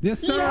 Yes,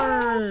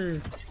 sir.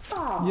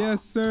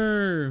 Yes,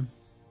 sir.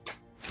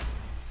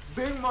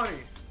 Big money.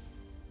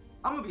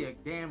 I'm gonna be a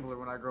gambler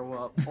when I grow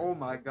up. Oh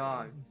my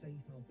god.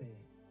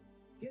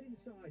 Get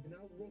inside and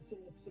I'll rustle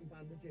up some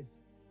bandages.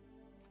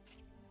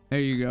 There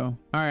you go.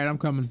 All right, I'm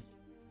coming.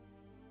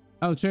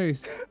 Oh,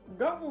 Chase.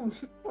 Gumble.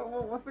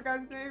 What's the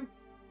guy's name?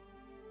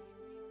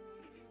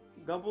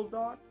 Gumble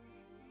Dog?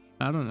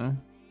 I don't know.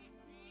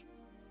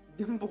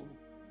 Gimblebot.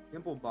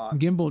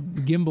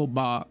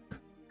 Gimblebot.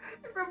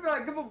 It's gonna be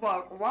like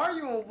Gimblebot. Why are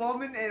you a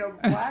woman in a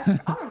black?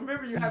 I don't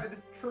remember you having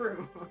this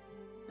crew.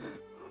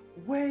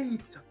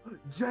 Wait,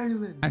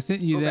 Jalen. I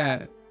sent you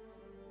that.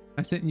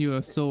 I sent you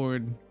a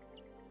sword.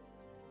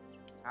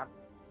 A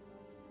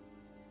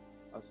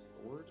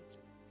sword?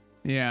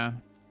 Yeah.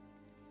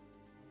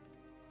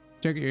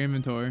 Check your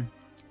inventory.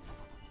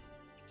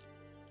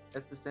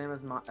 It's the same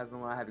as the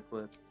one I had to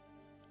clip.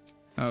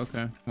 Oh,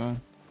 okay. Well,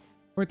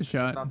 worth the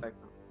shot. Stop that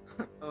count.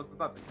 Oh,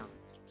 stop that count.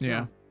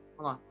 Yeah.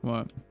 Hold on.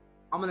 What?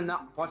 I'm gonna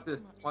not watch this.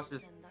 Watch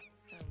this.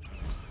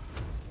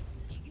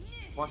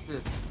 Watch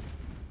this.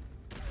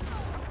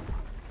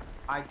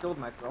 I killed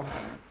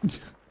myself.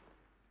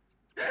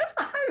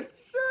 I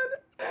stood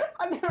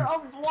under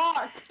a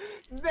block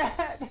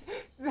that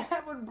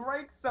would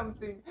break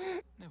something.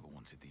 Never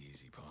wanted the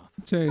easy path.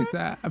 Chase,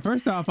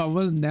 first off, I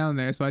wasn't down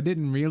there, so I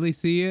didn't really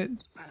see it.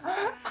 How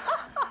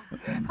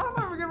do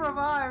I ever get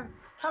revived?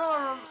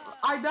 How do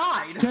I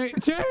died.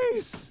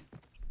 Chase!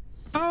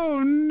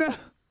 Oh no!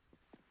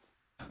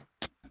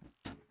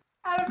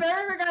 Out of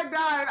everything I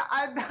died.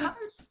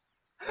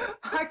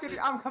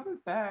 I'm coming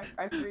back,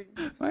 I think.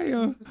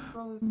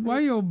 Why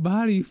your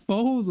body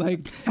fold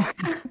like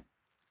that?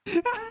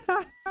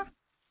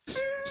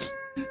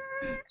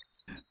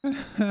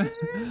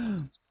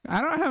 I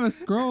don't have a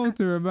scroll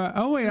to revive.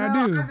 Oh wait, no,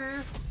 I do.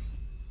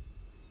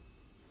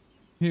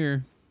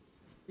 Here.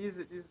 Use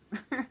it.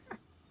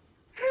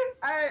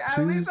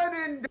 At least I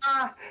didn't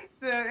die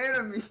to an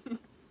enemy.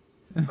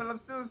 But I'm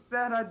still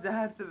sad I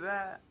died to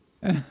that.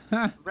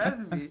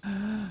 Res me.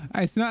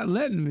 It's not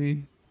letting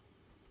me.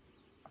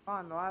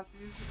 Oh no, I have to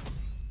use it.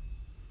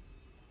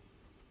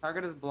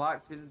 Target is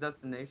blocked. Choose a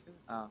destination.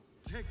 Oh.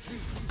 Death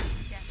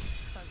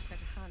close at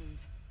hand.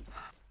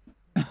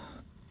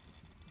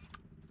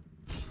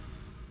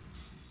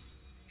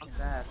 I'm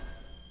sad.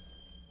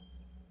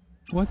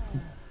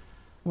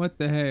 What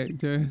the heck,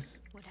 Jess?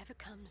 Whatever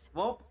comes.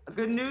 Well,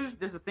 good news.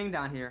 There's a thing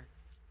down here.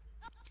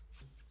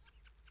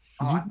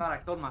 Oh, I thought I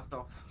killed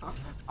myself.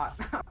 I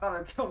thought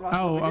I killed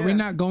myself. Oh, are we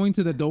not going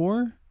to the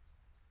door?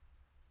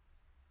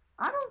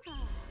 I don't.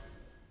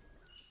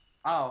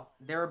 Oh,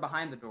 they were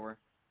behind the door.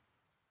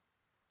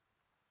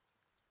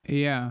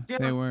 Yeah,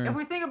 they were. If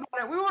we think about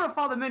it, we would have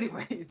fought them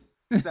anyways.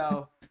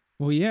 So.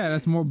 Well, yeah,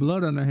 that's more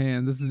blood on their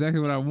hands. That's exactly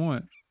what I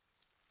want.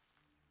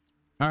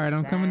 All right,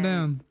 I'm coming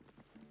down.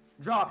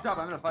 Drop. I'm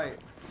gonna fight.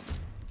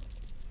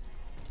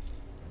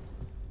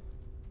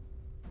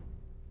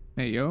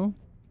 Hey, yo,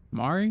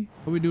 Mari,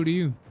 what we do to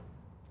you?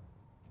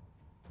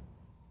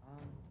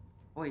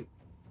 Wait,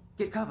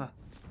 get cover.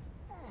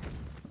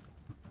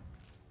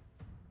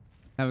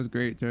 That was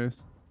great,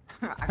 Chase.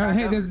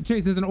 Hey,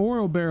 there's an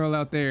oil barrel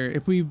out there.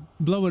 If we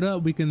blow it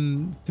up, we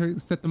can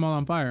set them all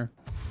on fire.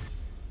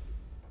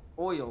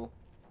 Oil?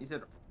 You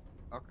said,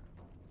 okay.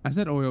 I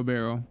said oil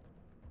barrel.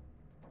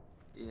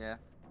 Yeah.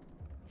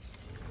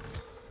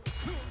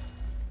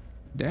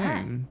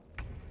 Dang.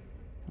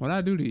 What'd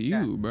I do to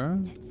you, bro?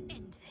 Let's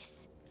end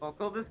this. Well,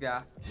 kill this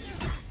guy.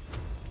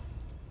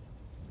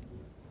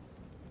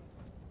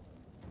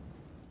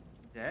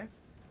 Jack?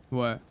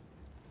 What?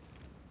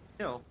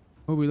 Kill.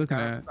 What are we looking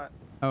at?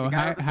 Oh,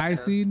 high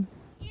seed?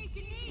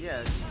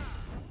 Yeah.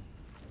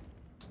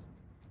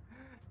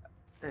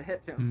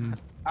 Hit him.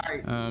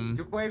 Alright,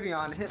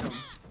 Jaquavion, hit him.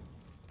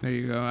 There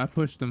you go. I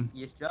pushed him.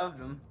 You shoved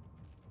him.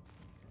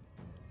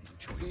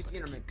 2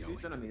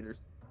 centimeters.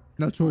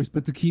 No choice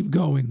but to keep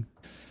going.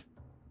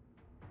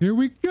 Here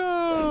we go.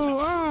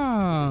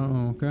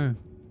 Oh, okay.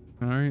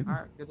 All right.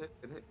 Good hit.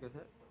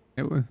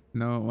 It was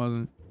no, it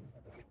wasn't.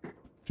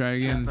 Try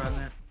again.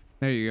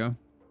 There you go.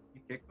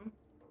 You kicked him?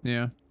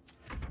 Yeah.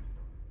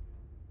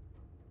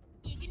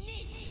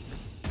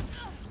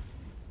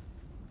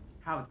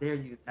 How dare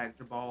you attack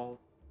your balls?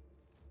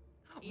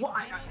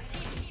 What?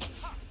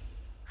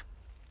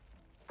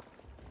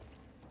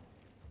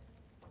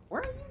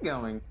 Where are you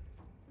going?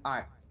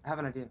 Alright, I have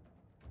an idea.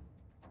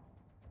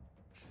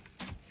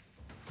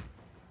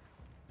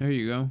 There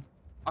you go.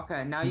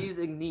 Okay, now use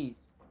Ignis.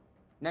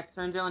 Next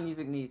turn, Jalen, use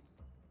Ignis.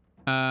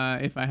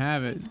 If I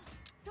have it.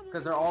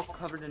 Because they're all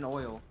covered in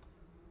oil.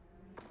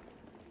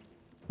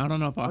 I don't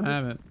know if I'll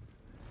have it.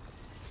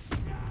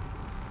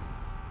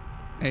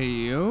 Hey,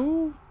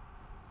 yo.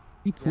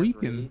 He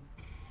tweaking.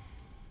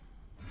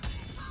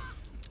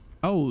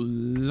 Oh,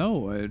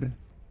 Lord.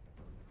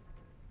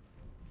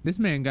 This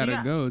man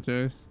gotta go,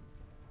 Chase.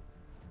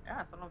 Yeah,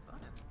 that's what I'm saying.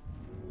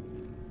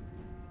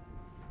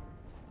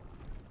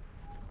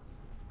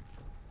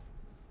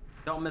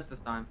 Don't miss this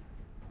time.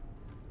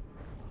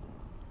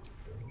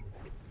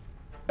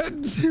 I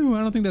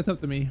don't think that's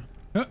up to me.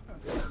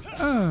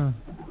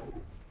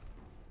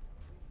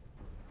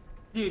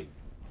 Dude,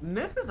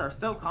 misses are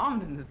so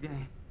common in this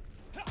game.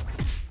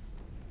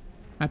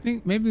 I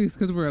think maybe it's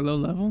because we're a low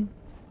level.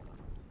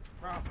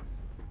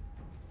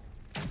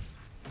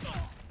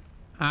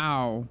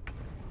 Ow.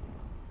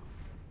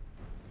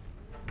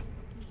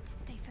 Need to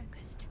stay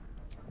focused.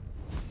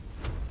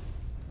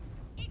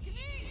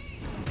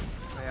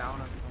 Yeah, I don't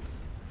know.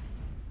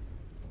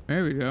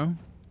 There we go.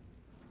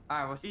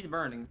 Alright, well, she's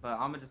burning, but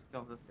I'm gonna just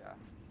kill this guy.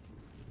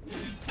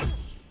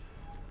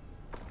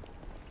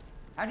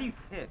 How do you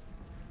kick?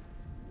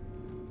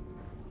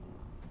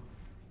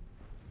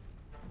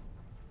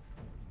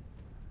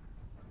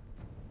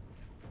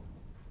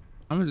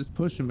 I'm gonna just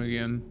push him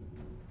again.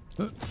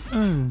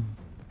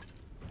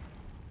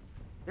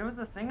 There was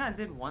a thing I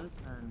did one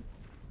turn.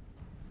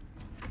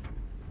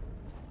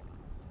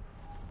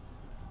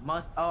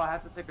 Oh, I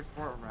have to take a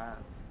short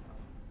rest.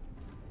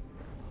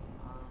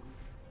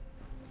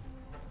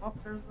 Oh,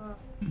 there's a...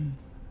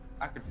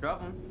 I could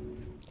shove him.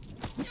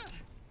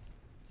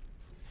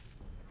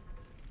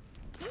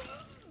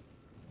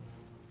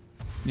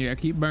 Yeah,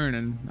 keep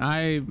burning.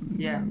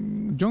 Yeah.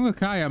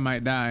 Jongakaya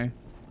might die.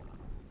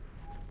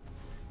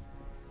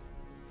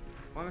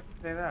 Why would you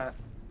say that?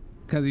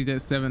 Because he's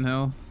at 7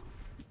 health.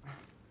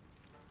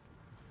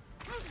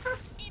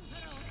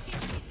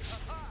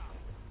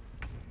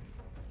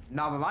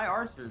 Nah, but my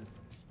archers,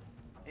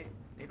 they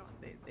don't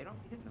be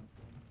hitting them.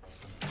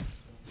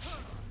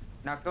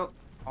 Now go.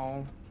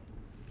 Oh.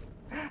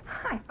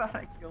 I thought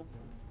I killed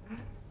him.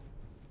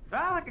 Do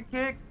I like a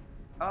kick?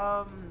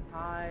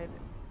 Hide.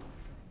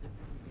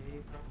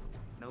 Disengage.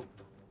 Nope.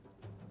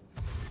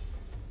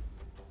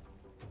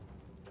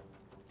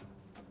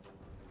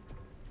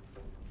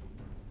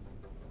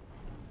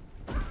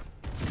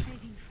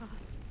 Fading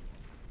fast.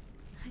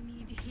 I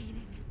need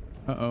healing.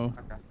 Uh-oh.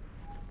 Okay.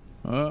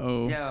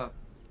 Uh-oh. Yo.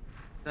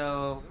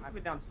 So, we might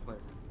be down to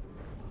players.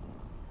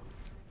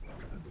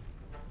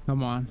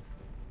 Come on.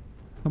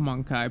 Come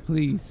on, Kai,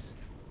 please.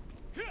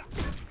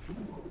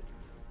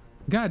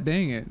 God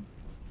dang it.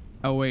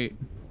 Oh, wait.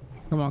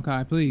 Come on,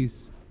 Kai,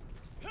 please.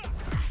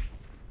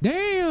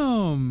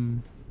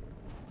 Damn!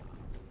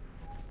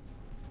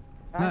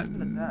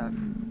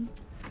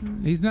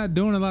 He's not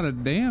doing a lot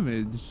of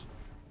damage.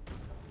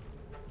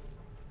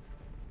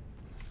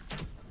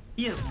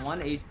 He has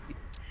 1 HP.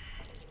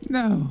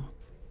 No.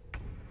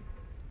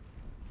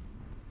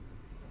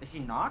 Is she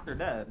knocked or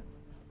dead?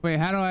 Wait,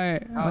 how do I...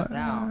 Oh,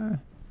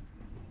 down.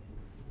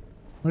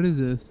 What is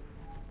this?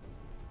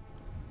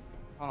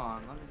 Hold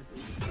on, let me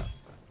just...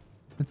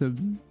 That's a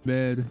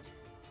bed.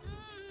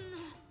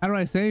 How do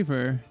I save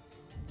her?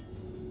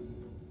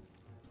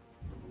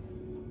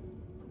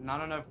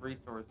 Not enough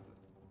resources.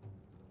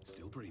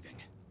 Still breathing,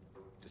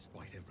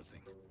 despite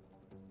everything.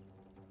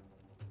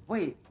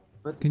 Wait,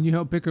 but... Can you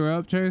help pick her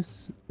up,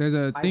 Chase? There's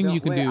a thing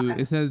you can do.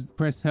 It says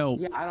press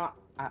help. Yeah, I don't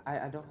have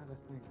a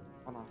thing.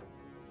 Hold on.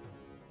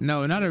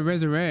 No, not a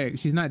resurrect.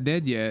 She's not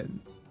dead yet.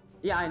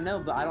 Yeah, I know,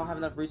 but I don't have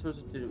enough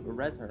resources to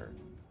res her.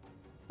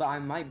 But I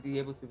might be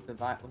able to with the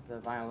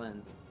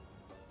violin.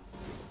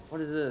 What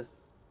is this?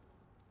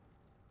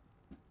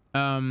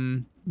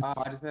 Oh,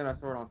 I just made my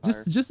sword on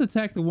fire. just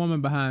attack the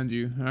woman behind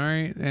you, all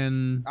right?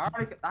 And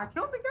I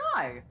killed the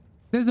guy.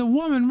 There's a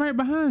woman right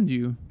behind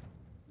you.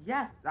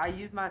 Yes, I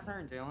used my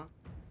turn, Jalen.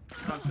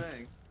 That's what I'm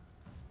saying.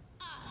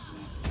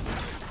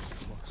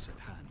 What's at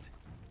hand?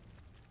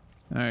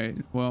 All right,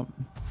 well.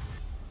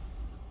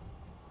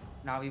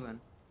 Now we win.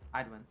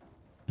 I'd win.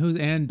 Who's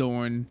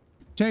Andorn?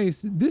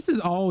 Chase, this is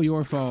all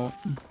your fault.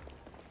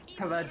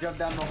 Because I jumped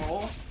down the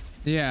hole?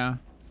 Yeah.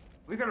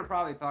 We could have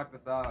probably talked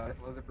this out if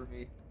it wasn't for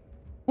me.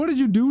 What did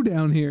you do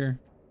down here?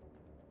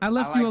 I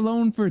left you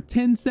alone for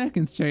 10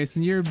 seconds, Chase,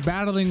 and you're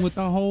battling with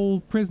the whole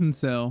prison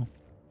cell.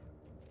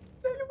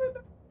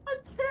 I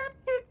can't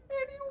hit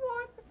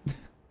anyone.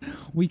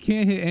 We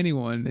can't hit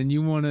anyone, and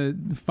you want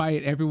to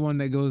fight everyone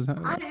that goes.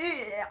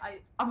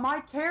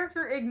 My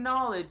character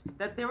acknowledged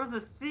that there was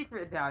a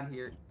secret down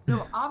here,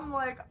 so I'm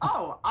like,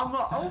 oh, I'm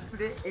gonna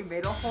open it. It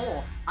made a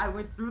hole. I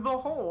went through the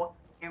hole,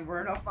 and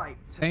we're in a fight.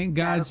 Thank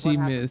God she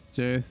missed,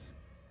 Chase.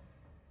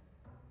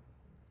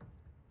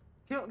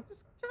 Kill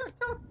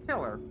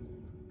her.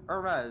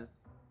 Or Rez.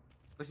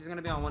 But she's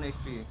gonna be on 1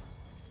 HP.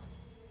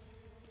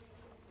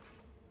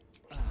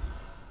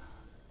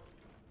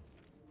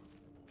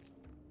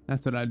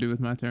 That's what I do with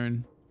my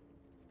turn.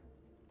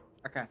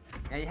 Okay.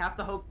 Yeah, you have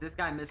to hope this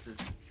guy misses.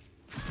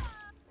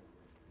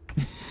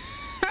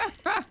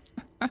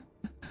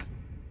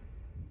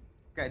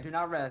 Okay, do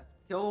not rest.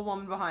 Kill a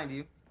woman behind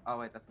you. Oh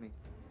wait, that's me.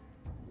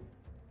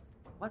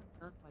 What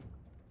does my...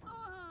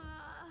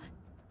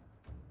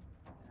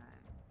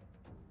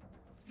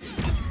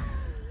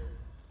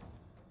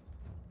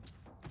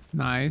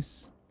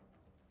 Nice.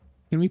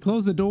 Can we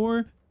close the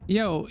door?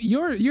 Yo,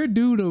 your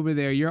dude over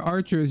there, your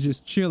archer is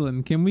just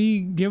chilling. Can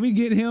we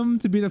get him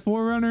to be the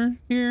forerunner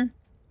here?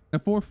 The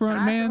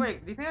forefront man?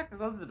 Wait, do you think I can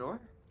close the door?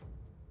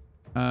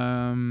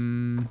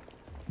 No.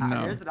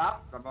 Here's an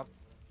option. All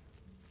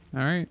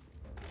right.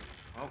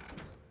 Oh,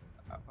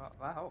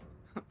 I hope.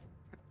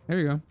 There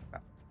you go.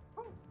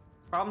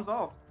 Problem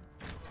solved.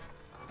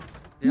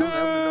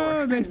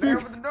 No, they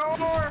figured it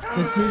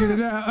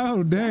out.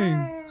 Oh,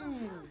 dang.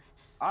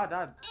 I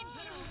died.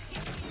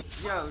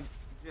 Yo,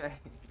 Jay.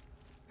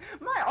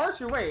 My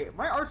archer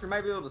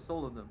might be able to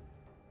solo them.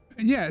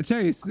 Yeah,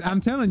 Chase, I'm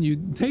telling you,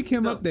 take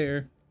him up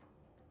there.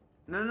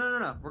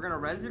 No. We're gonna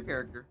res your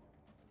character.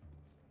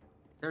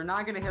 They're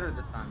not gonna hit her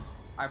this time.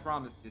 I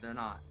promise you, they're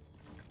not.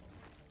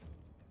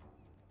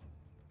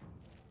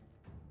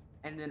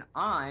 And then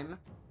I'm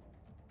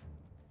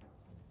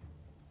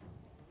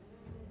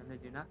gonna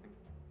do nothing.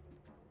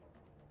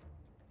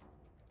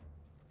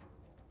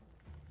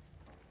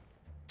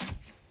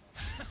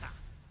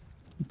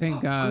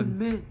 Thank God. Good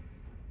miss.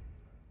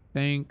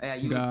 Thank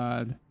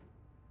God.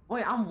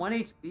 Wait, I'm 1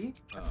 HP?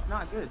 That's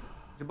not good.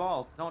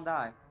 Jabals, don't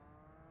die.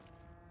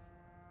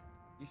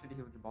 You should have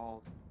healed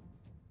Jabals.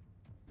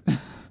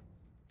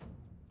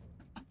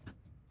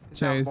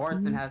 Chase,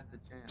 Barton has the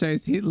chance.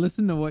 Chase,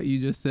 listen to what you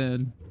just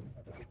said.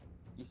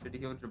 You should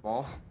have healed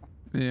Jabal.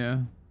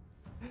 Yeah.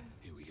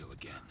 Here we go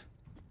again.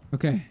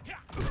 Okay.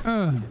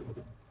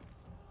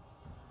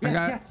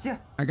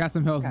 Yes. I got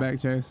some health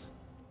back, Chase.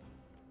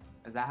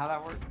 Is that how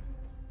that works?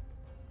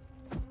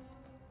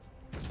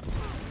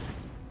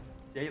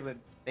 Jalen,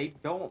 they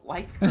don't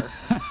like her.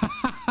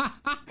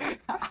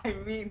 I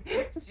mean,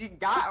 she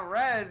got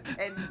rezzed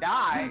and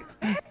died.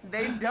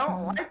 They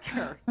don't like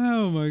her.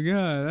 Oh my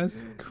God,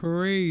 that's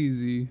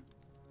crazy.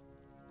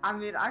 I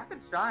mean, I could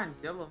try and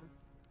kill him.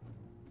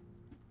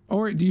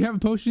 Or do you have a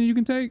potion you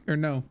can take or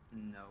no?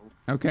 No.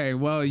 Okay,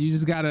 well, you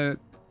just gotta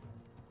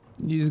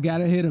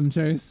hit him,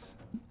 Chase.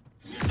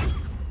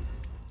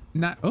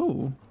 Not,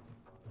 oh.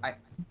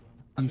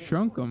 You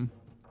shrunk him.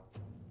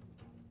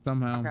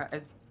 Somehow.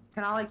 Okay,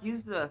 can I like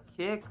use the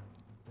kick?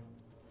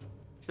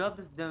 Shove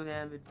this no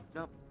damage.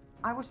 Jump.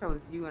 I wish I was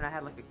you and I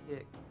had like a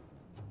kick.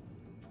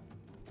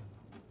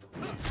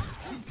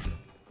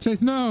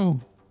 Chase, no.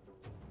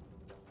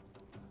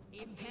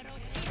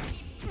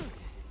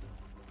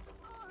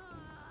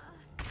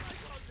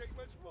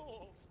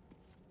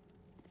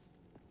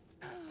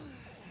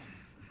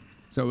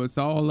 So it's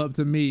all up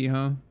to me,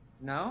 huh?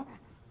 No?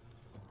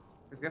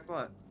 Because guess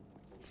what?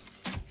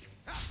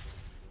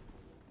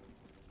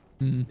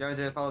 Yo,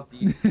 it's all up to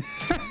you.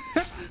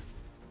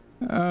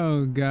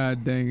 Oh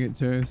God dang it,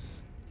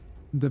 Chase.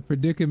 The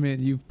predicament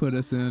you've put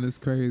us in is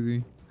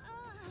crazy.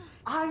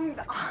 How am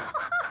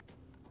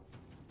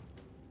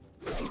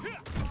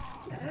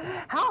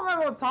I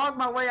gonna talk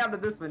my way out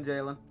of this one,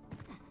 Jalen?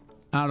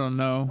 I don't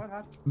know.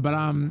 But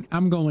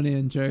I'm going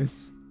in,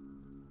 Chase.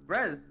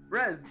 Rez.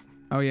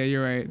 Oh yeah,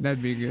 you're right.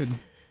 That'd be good.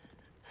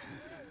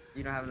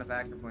 You don't have enough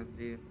action points,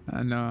 do you?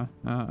 No,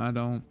 I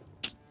don't.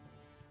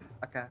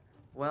 Okay.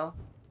 Well.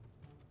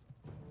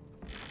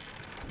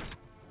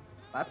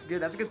 That's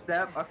good. That's a good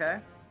step. Okay.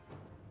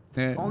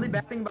 Yeah. Only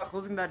bad thing about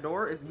closing that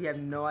door is we have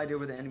no idea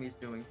what the enemy's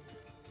doing.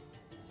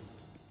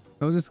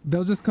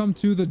 They'll just come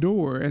to the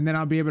door and then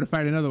I'll be able to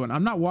fight another one.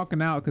 I'm not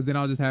walking out because then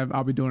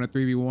I'll be doing a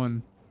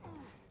 3v1.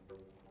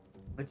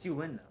 But you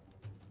win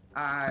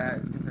though.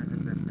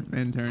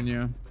 Intern,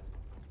 yeah.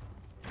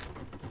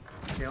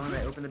 Okay, let me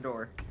open the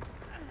door.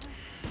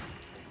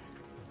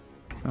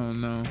 Oh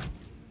no.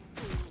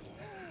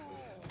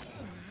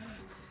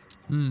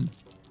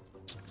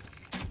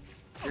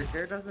 Your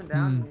chair doesn't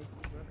down me.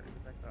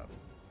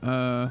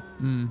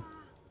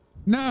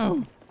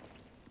 No.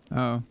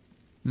 Oh.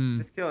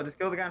 Just kill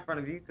the guy in front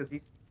of you because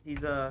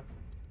he's Well,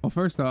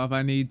 first off,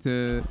 I need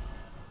to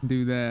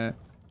do that.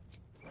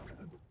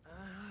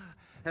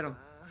 Hit him.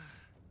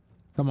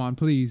 Come on,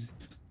 please.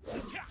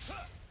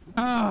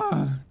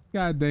 Ah,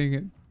 god dang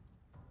it.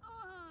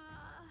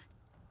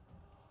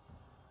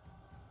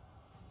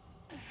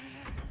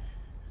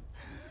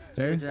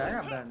 Chase? Yeah, I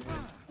got bad news.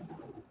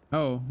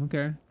 Oh,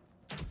 okay.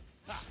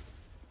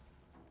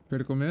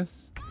 Critical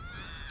miss.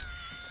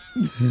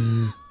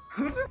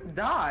 Who just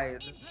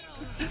died?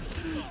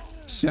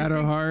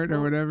 Shadow Heart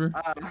or whatever.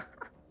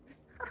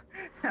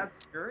 That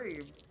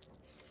scream.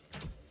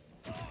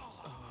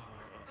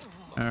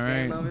 All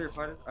right.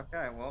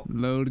 Okay, well.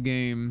 Load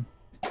game.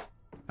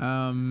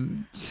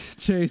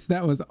 Chase,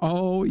 that was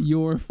all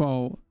your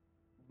fault.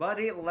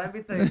 Buddy, let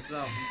me tell you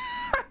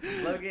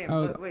something. Load game.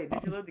 Wait,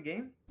 did you load the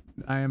game?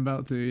 I am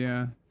about to,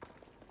 yeah.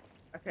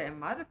 Okay, in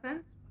my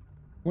defense,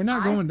 we're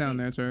not going down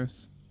there,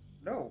 Chase.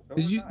 No.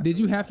 Did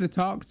you have to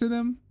talk to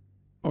them,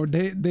 or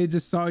they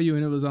just saw you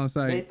and it was on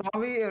site? They saw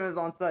me and it was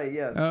on site.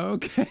 Yes. Oh,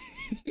 okay.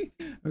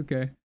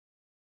 Okay.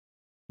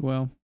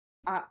 Well.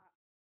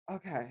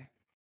 Okay.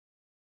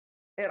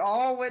 It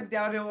all went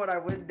downhill when I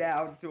went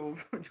down to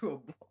a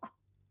block.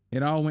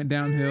 It all went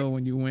downhill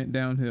when you went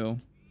downhill.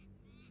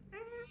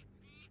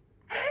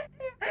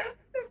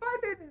 If I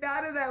did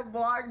not have that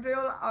block, dude,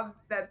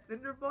 that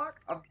cinder block,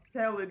 I'm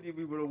telling you,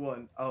 we would have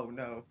won. Oh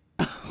no.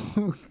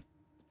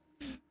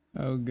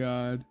 Oh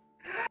god.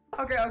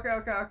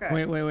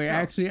 Okay. Wait.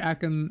 Actually, I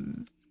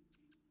can.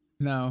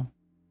 No.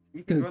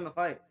 You can run the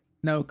fight.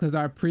 No, because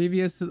our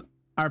previous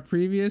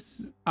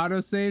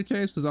autosave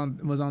chase was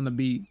on the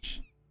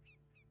beach.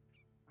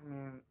 I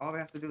mean, all we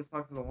have to do is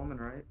talk to the woman,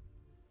 right?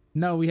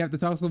 No, we have to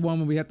talk to the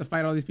woman. We have to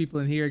fight all these people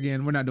in here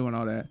again. We're not doing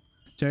all that,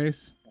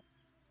 Chase.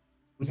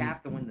 We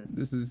have to win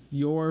this. This is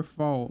your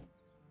fault.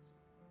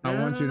 I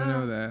want you to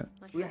know that.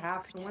 We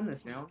have to win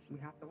this, man. We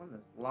have to win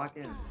this. Lock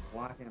in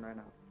right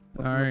now.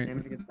 All right.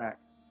 Damage against back.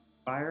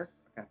 Fire.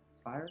 Okay.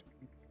 Fire.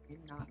 You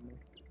cannot miss.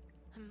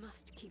 I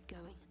must keep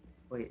going.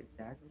 Wait, is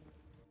that?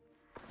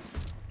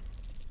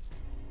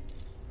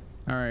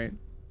 All right.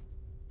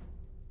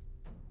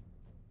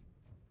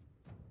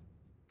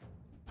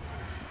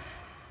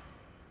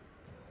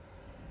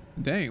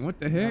 Dang, what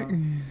the heck?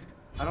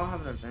 I don't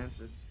have an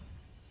advantage.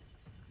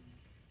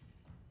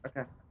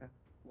 Okay.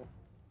 Well,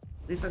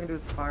 at least I can do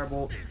is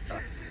firebolt.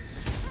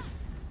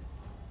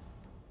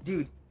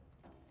 Dude,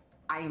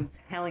 I am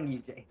telling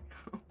you, Jay.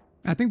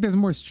 I think there's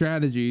more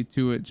strategy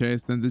to it,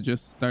 Chase, than to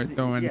just start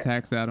throwing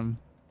attacks at him.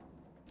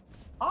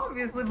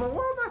 Obviously, but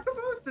what am I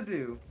supposed to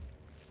do?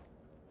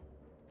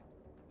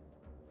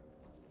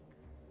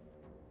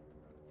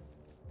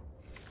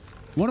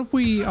 What if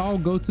we all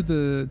go to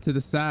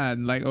the side,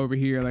 like over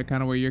here, like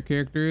kind of where your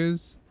character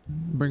is?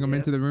 Bring them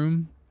into the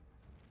room.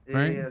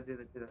 Right? Yeah, do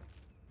that.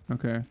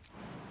 Okay.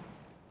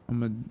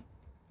 I'm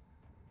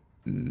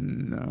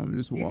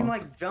just walking. You can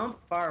like jump,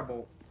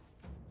 firebolt,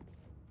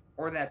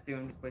 or that too,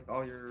 and just place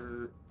all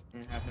your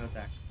and have no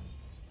attacks.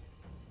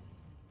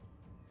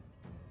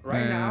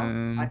 Right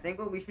now, I think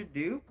what we should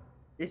do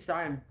is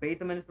try and bait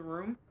them into the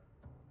room,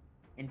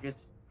 and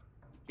just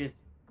kill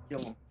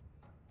them.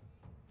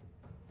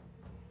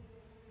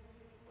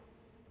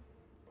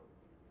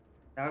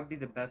 That would be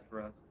the best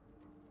for us.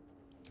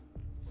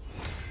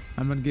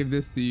 I'm gonna give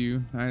this to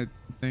you. I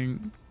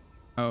think.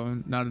 Oh,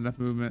 not enough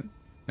movement.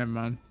 Never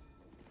mind.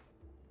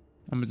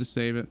 I'm gonna just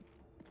save it.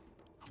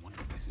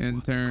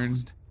 In turn.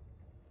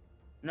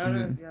 No,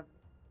 yeah.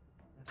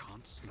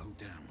 Can't slow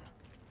down.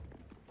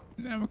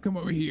 Now I'm gonna come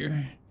over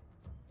here.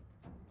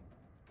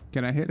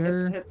 Can I hit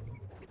her?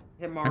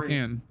 Hit Mari. I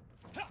can.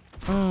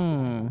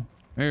 Oh,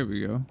 there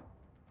we go.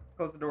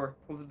 Close the door.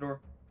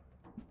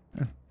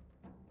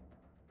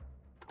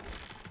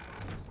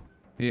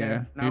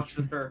 Yeah, now it's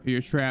just her.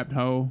 You're trapped,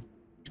 ho. What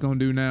you gonna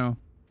do now?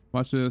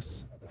 Watch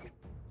this.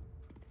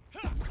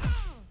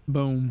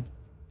 Boom.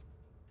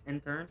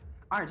 In turn.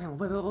 Alright, John,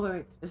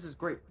 wait. This is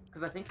great.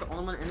 Because I think the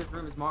only one in this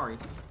room is Mari.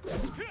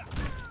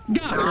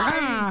 Got her!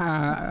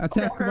 Ah,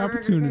 attack of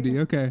opportunity.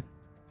 Okay.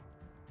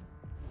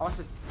 Watch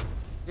this.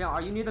 Yeah,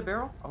 are you near the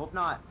barrel? I hope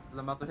not, because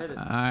I'm about to hit it.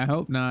 I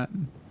hope not.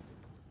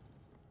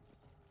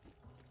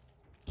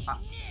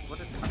 What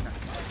is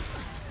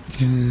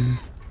okay.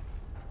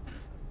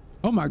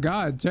 Oh my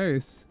god,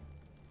 Chase.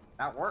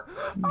 That worked.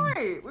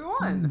 Alright, we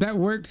won. That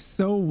worked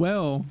so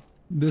well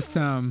this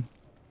time.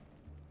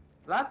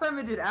 Last time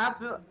it did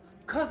absolutely.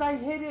 Because I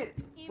hit it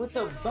with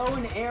a bow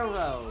and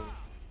arrow.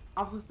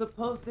 I was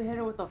supposed to hit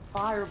it with a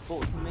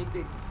firebolt to make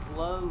it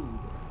explode.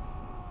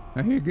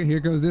 Now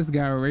here goes this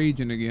guy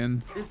raging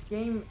again. This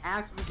game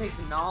actually takes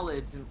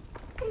knowledge and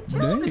it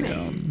killed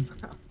me.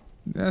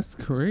 That's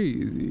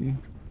crazy.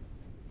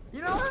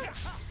 You know what?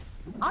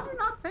 I do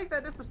not take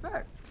that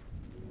disrespect.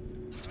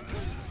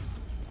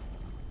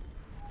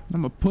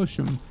 I'm gonna push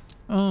him.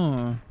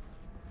 Oh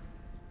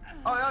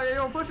yeah, you're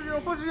gonna push it,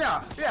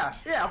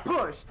 yeah,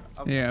 push.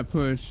 Yeah,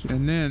 push,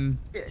 and then.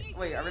 Yeah,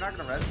 wait, are we not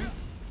gonna res me?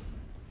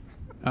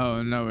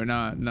 Oh no, we're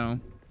not. No,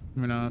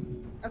 we're not.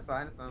 That's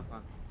fine. Still on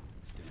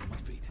my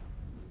feet.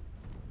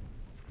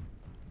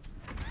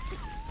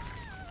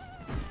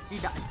 He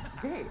died.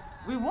 Dave,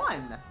 we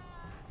won.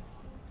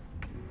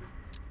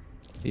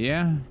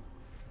 Yeah.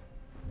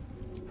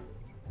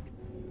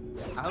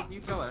 I hope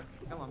you kill her.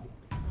 Kill him.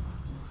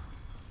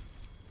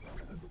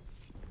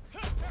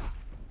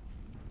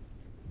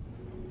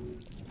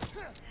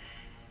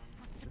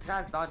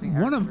 guy's dodging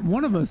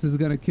One of us is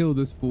gonna kill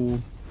this fool.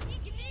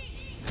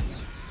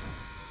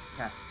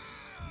 Okay.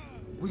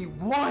 We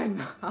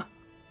won!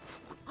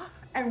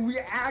 And we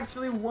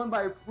actually won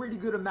by a pretty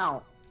good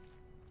amount.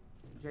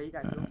 Jay, you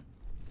got heal?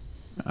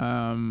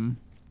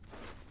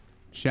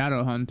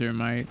 Shadow Hunter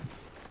might.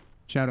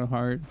 Shadow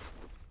Heart.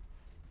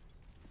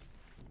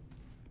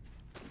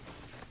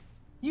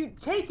 You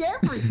take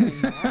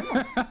everything,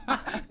 man.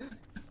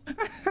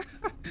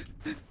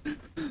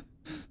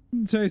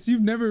 Chase,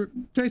 you've never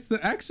Chase. The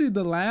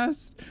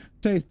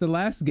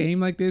last game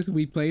like this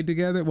we played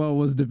together, well,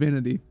 was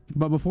Divinity.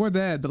 But before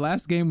that, the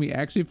last game we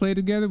actually played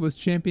together was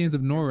Champions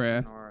of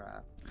Norath.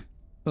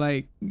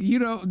 Like, you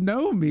don't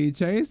know me,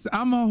 Chase.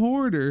 I'm a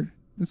hoarder.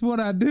 That's what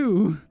I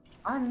do.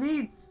 I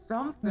need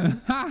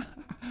something.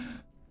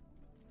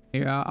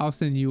 Here, I'll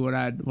send you what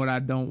I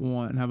don't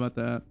want. How about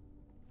that?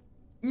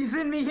 You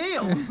send me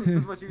heal. This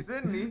is what you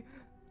send me.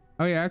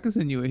 Oh yeah, I could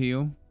send you a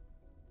heal.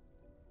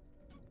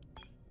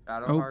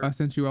 Shadow Heart. I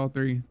sent you all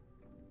 3.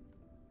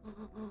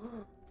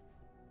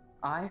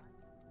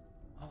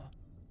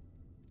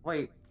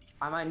 Wait,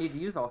 I might need to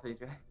use all 3,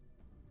 Jay.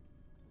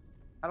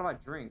 How do I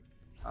drink?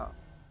 Oh.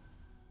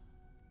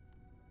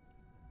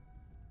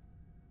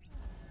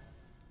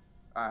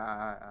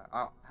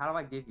 How do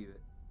I give you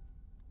it?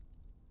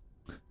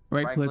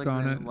 Right click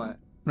on it. What?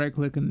 Right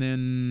click and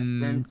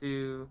then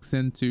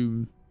send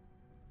to.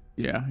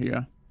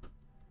 Yeah.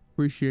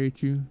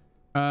 Appreciate you.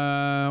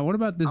 What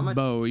about this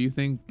bow? You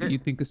think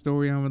a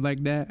story-on would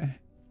like that?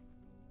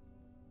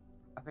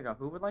 I think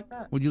who would like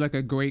that? Would you like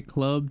a great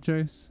club,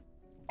 Chase?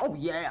 Oh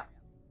yeah.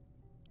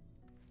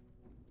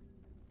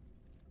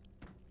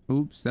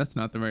 Oops, that's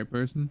not the right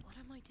person. What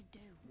am I to do?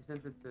 You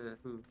sent it to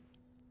who?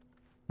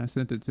 I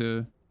sent it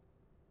to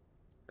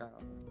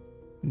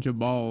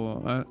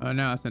Jabal.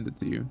 Now I sent it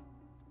to you.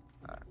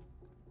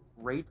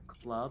 Raid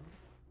club?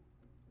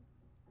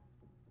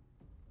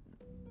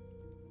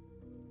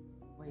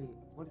 Wait,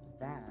 what is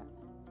that?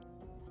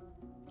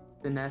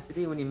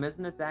 Tenacity. When you miss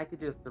an attack, you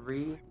do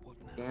 3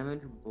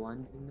 damage,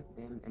 bludgeoning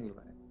damage.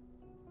 Anyway.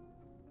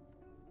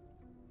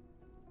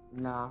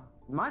 Nah.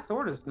 My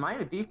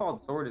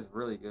default sword is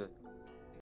really good.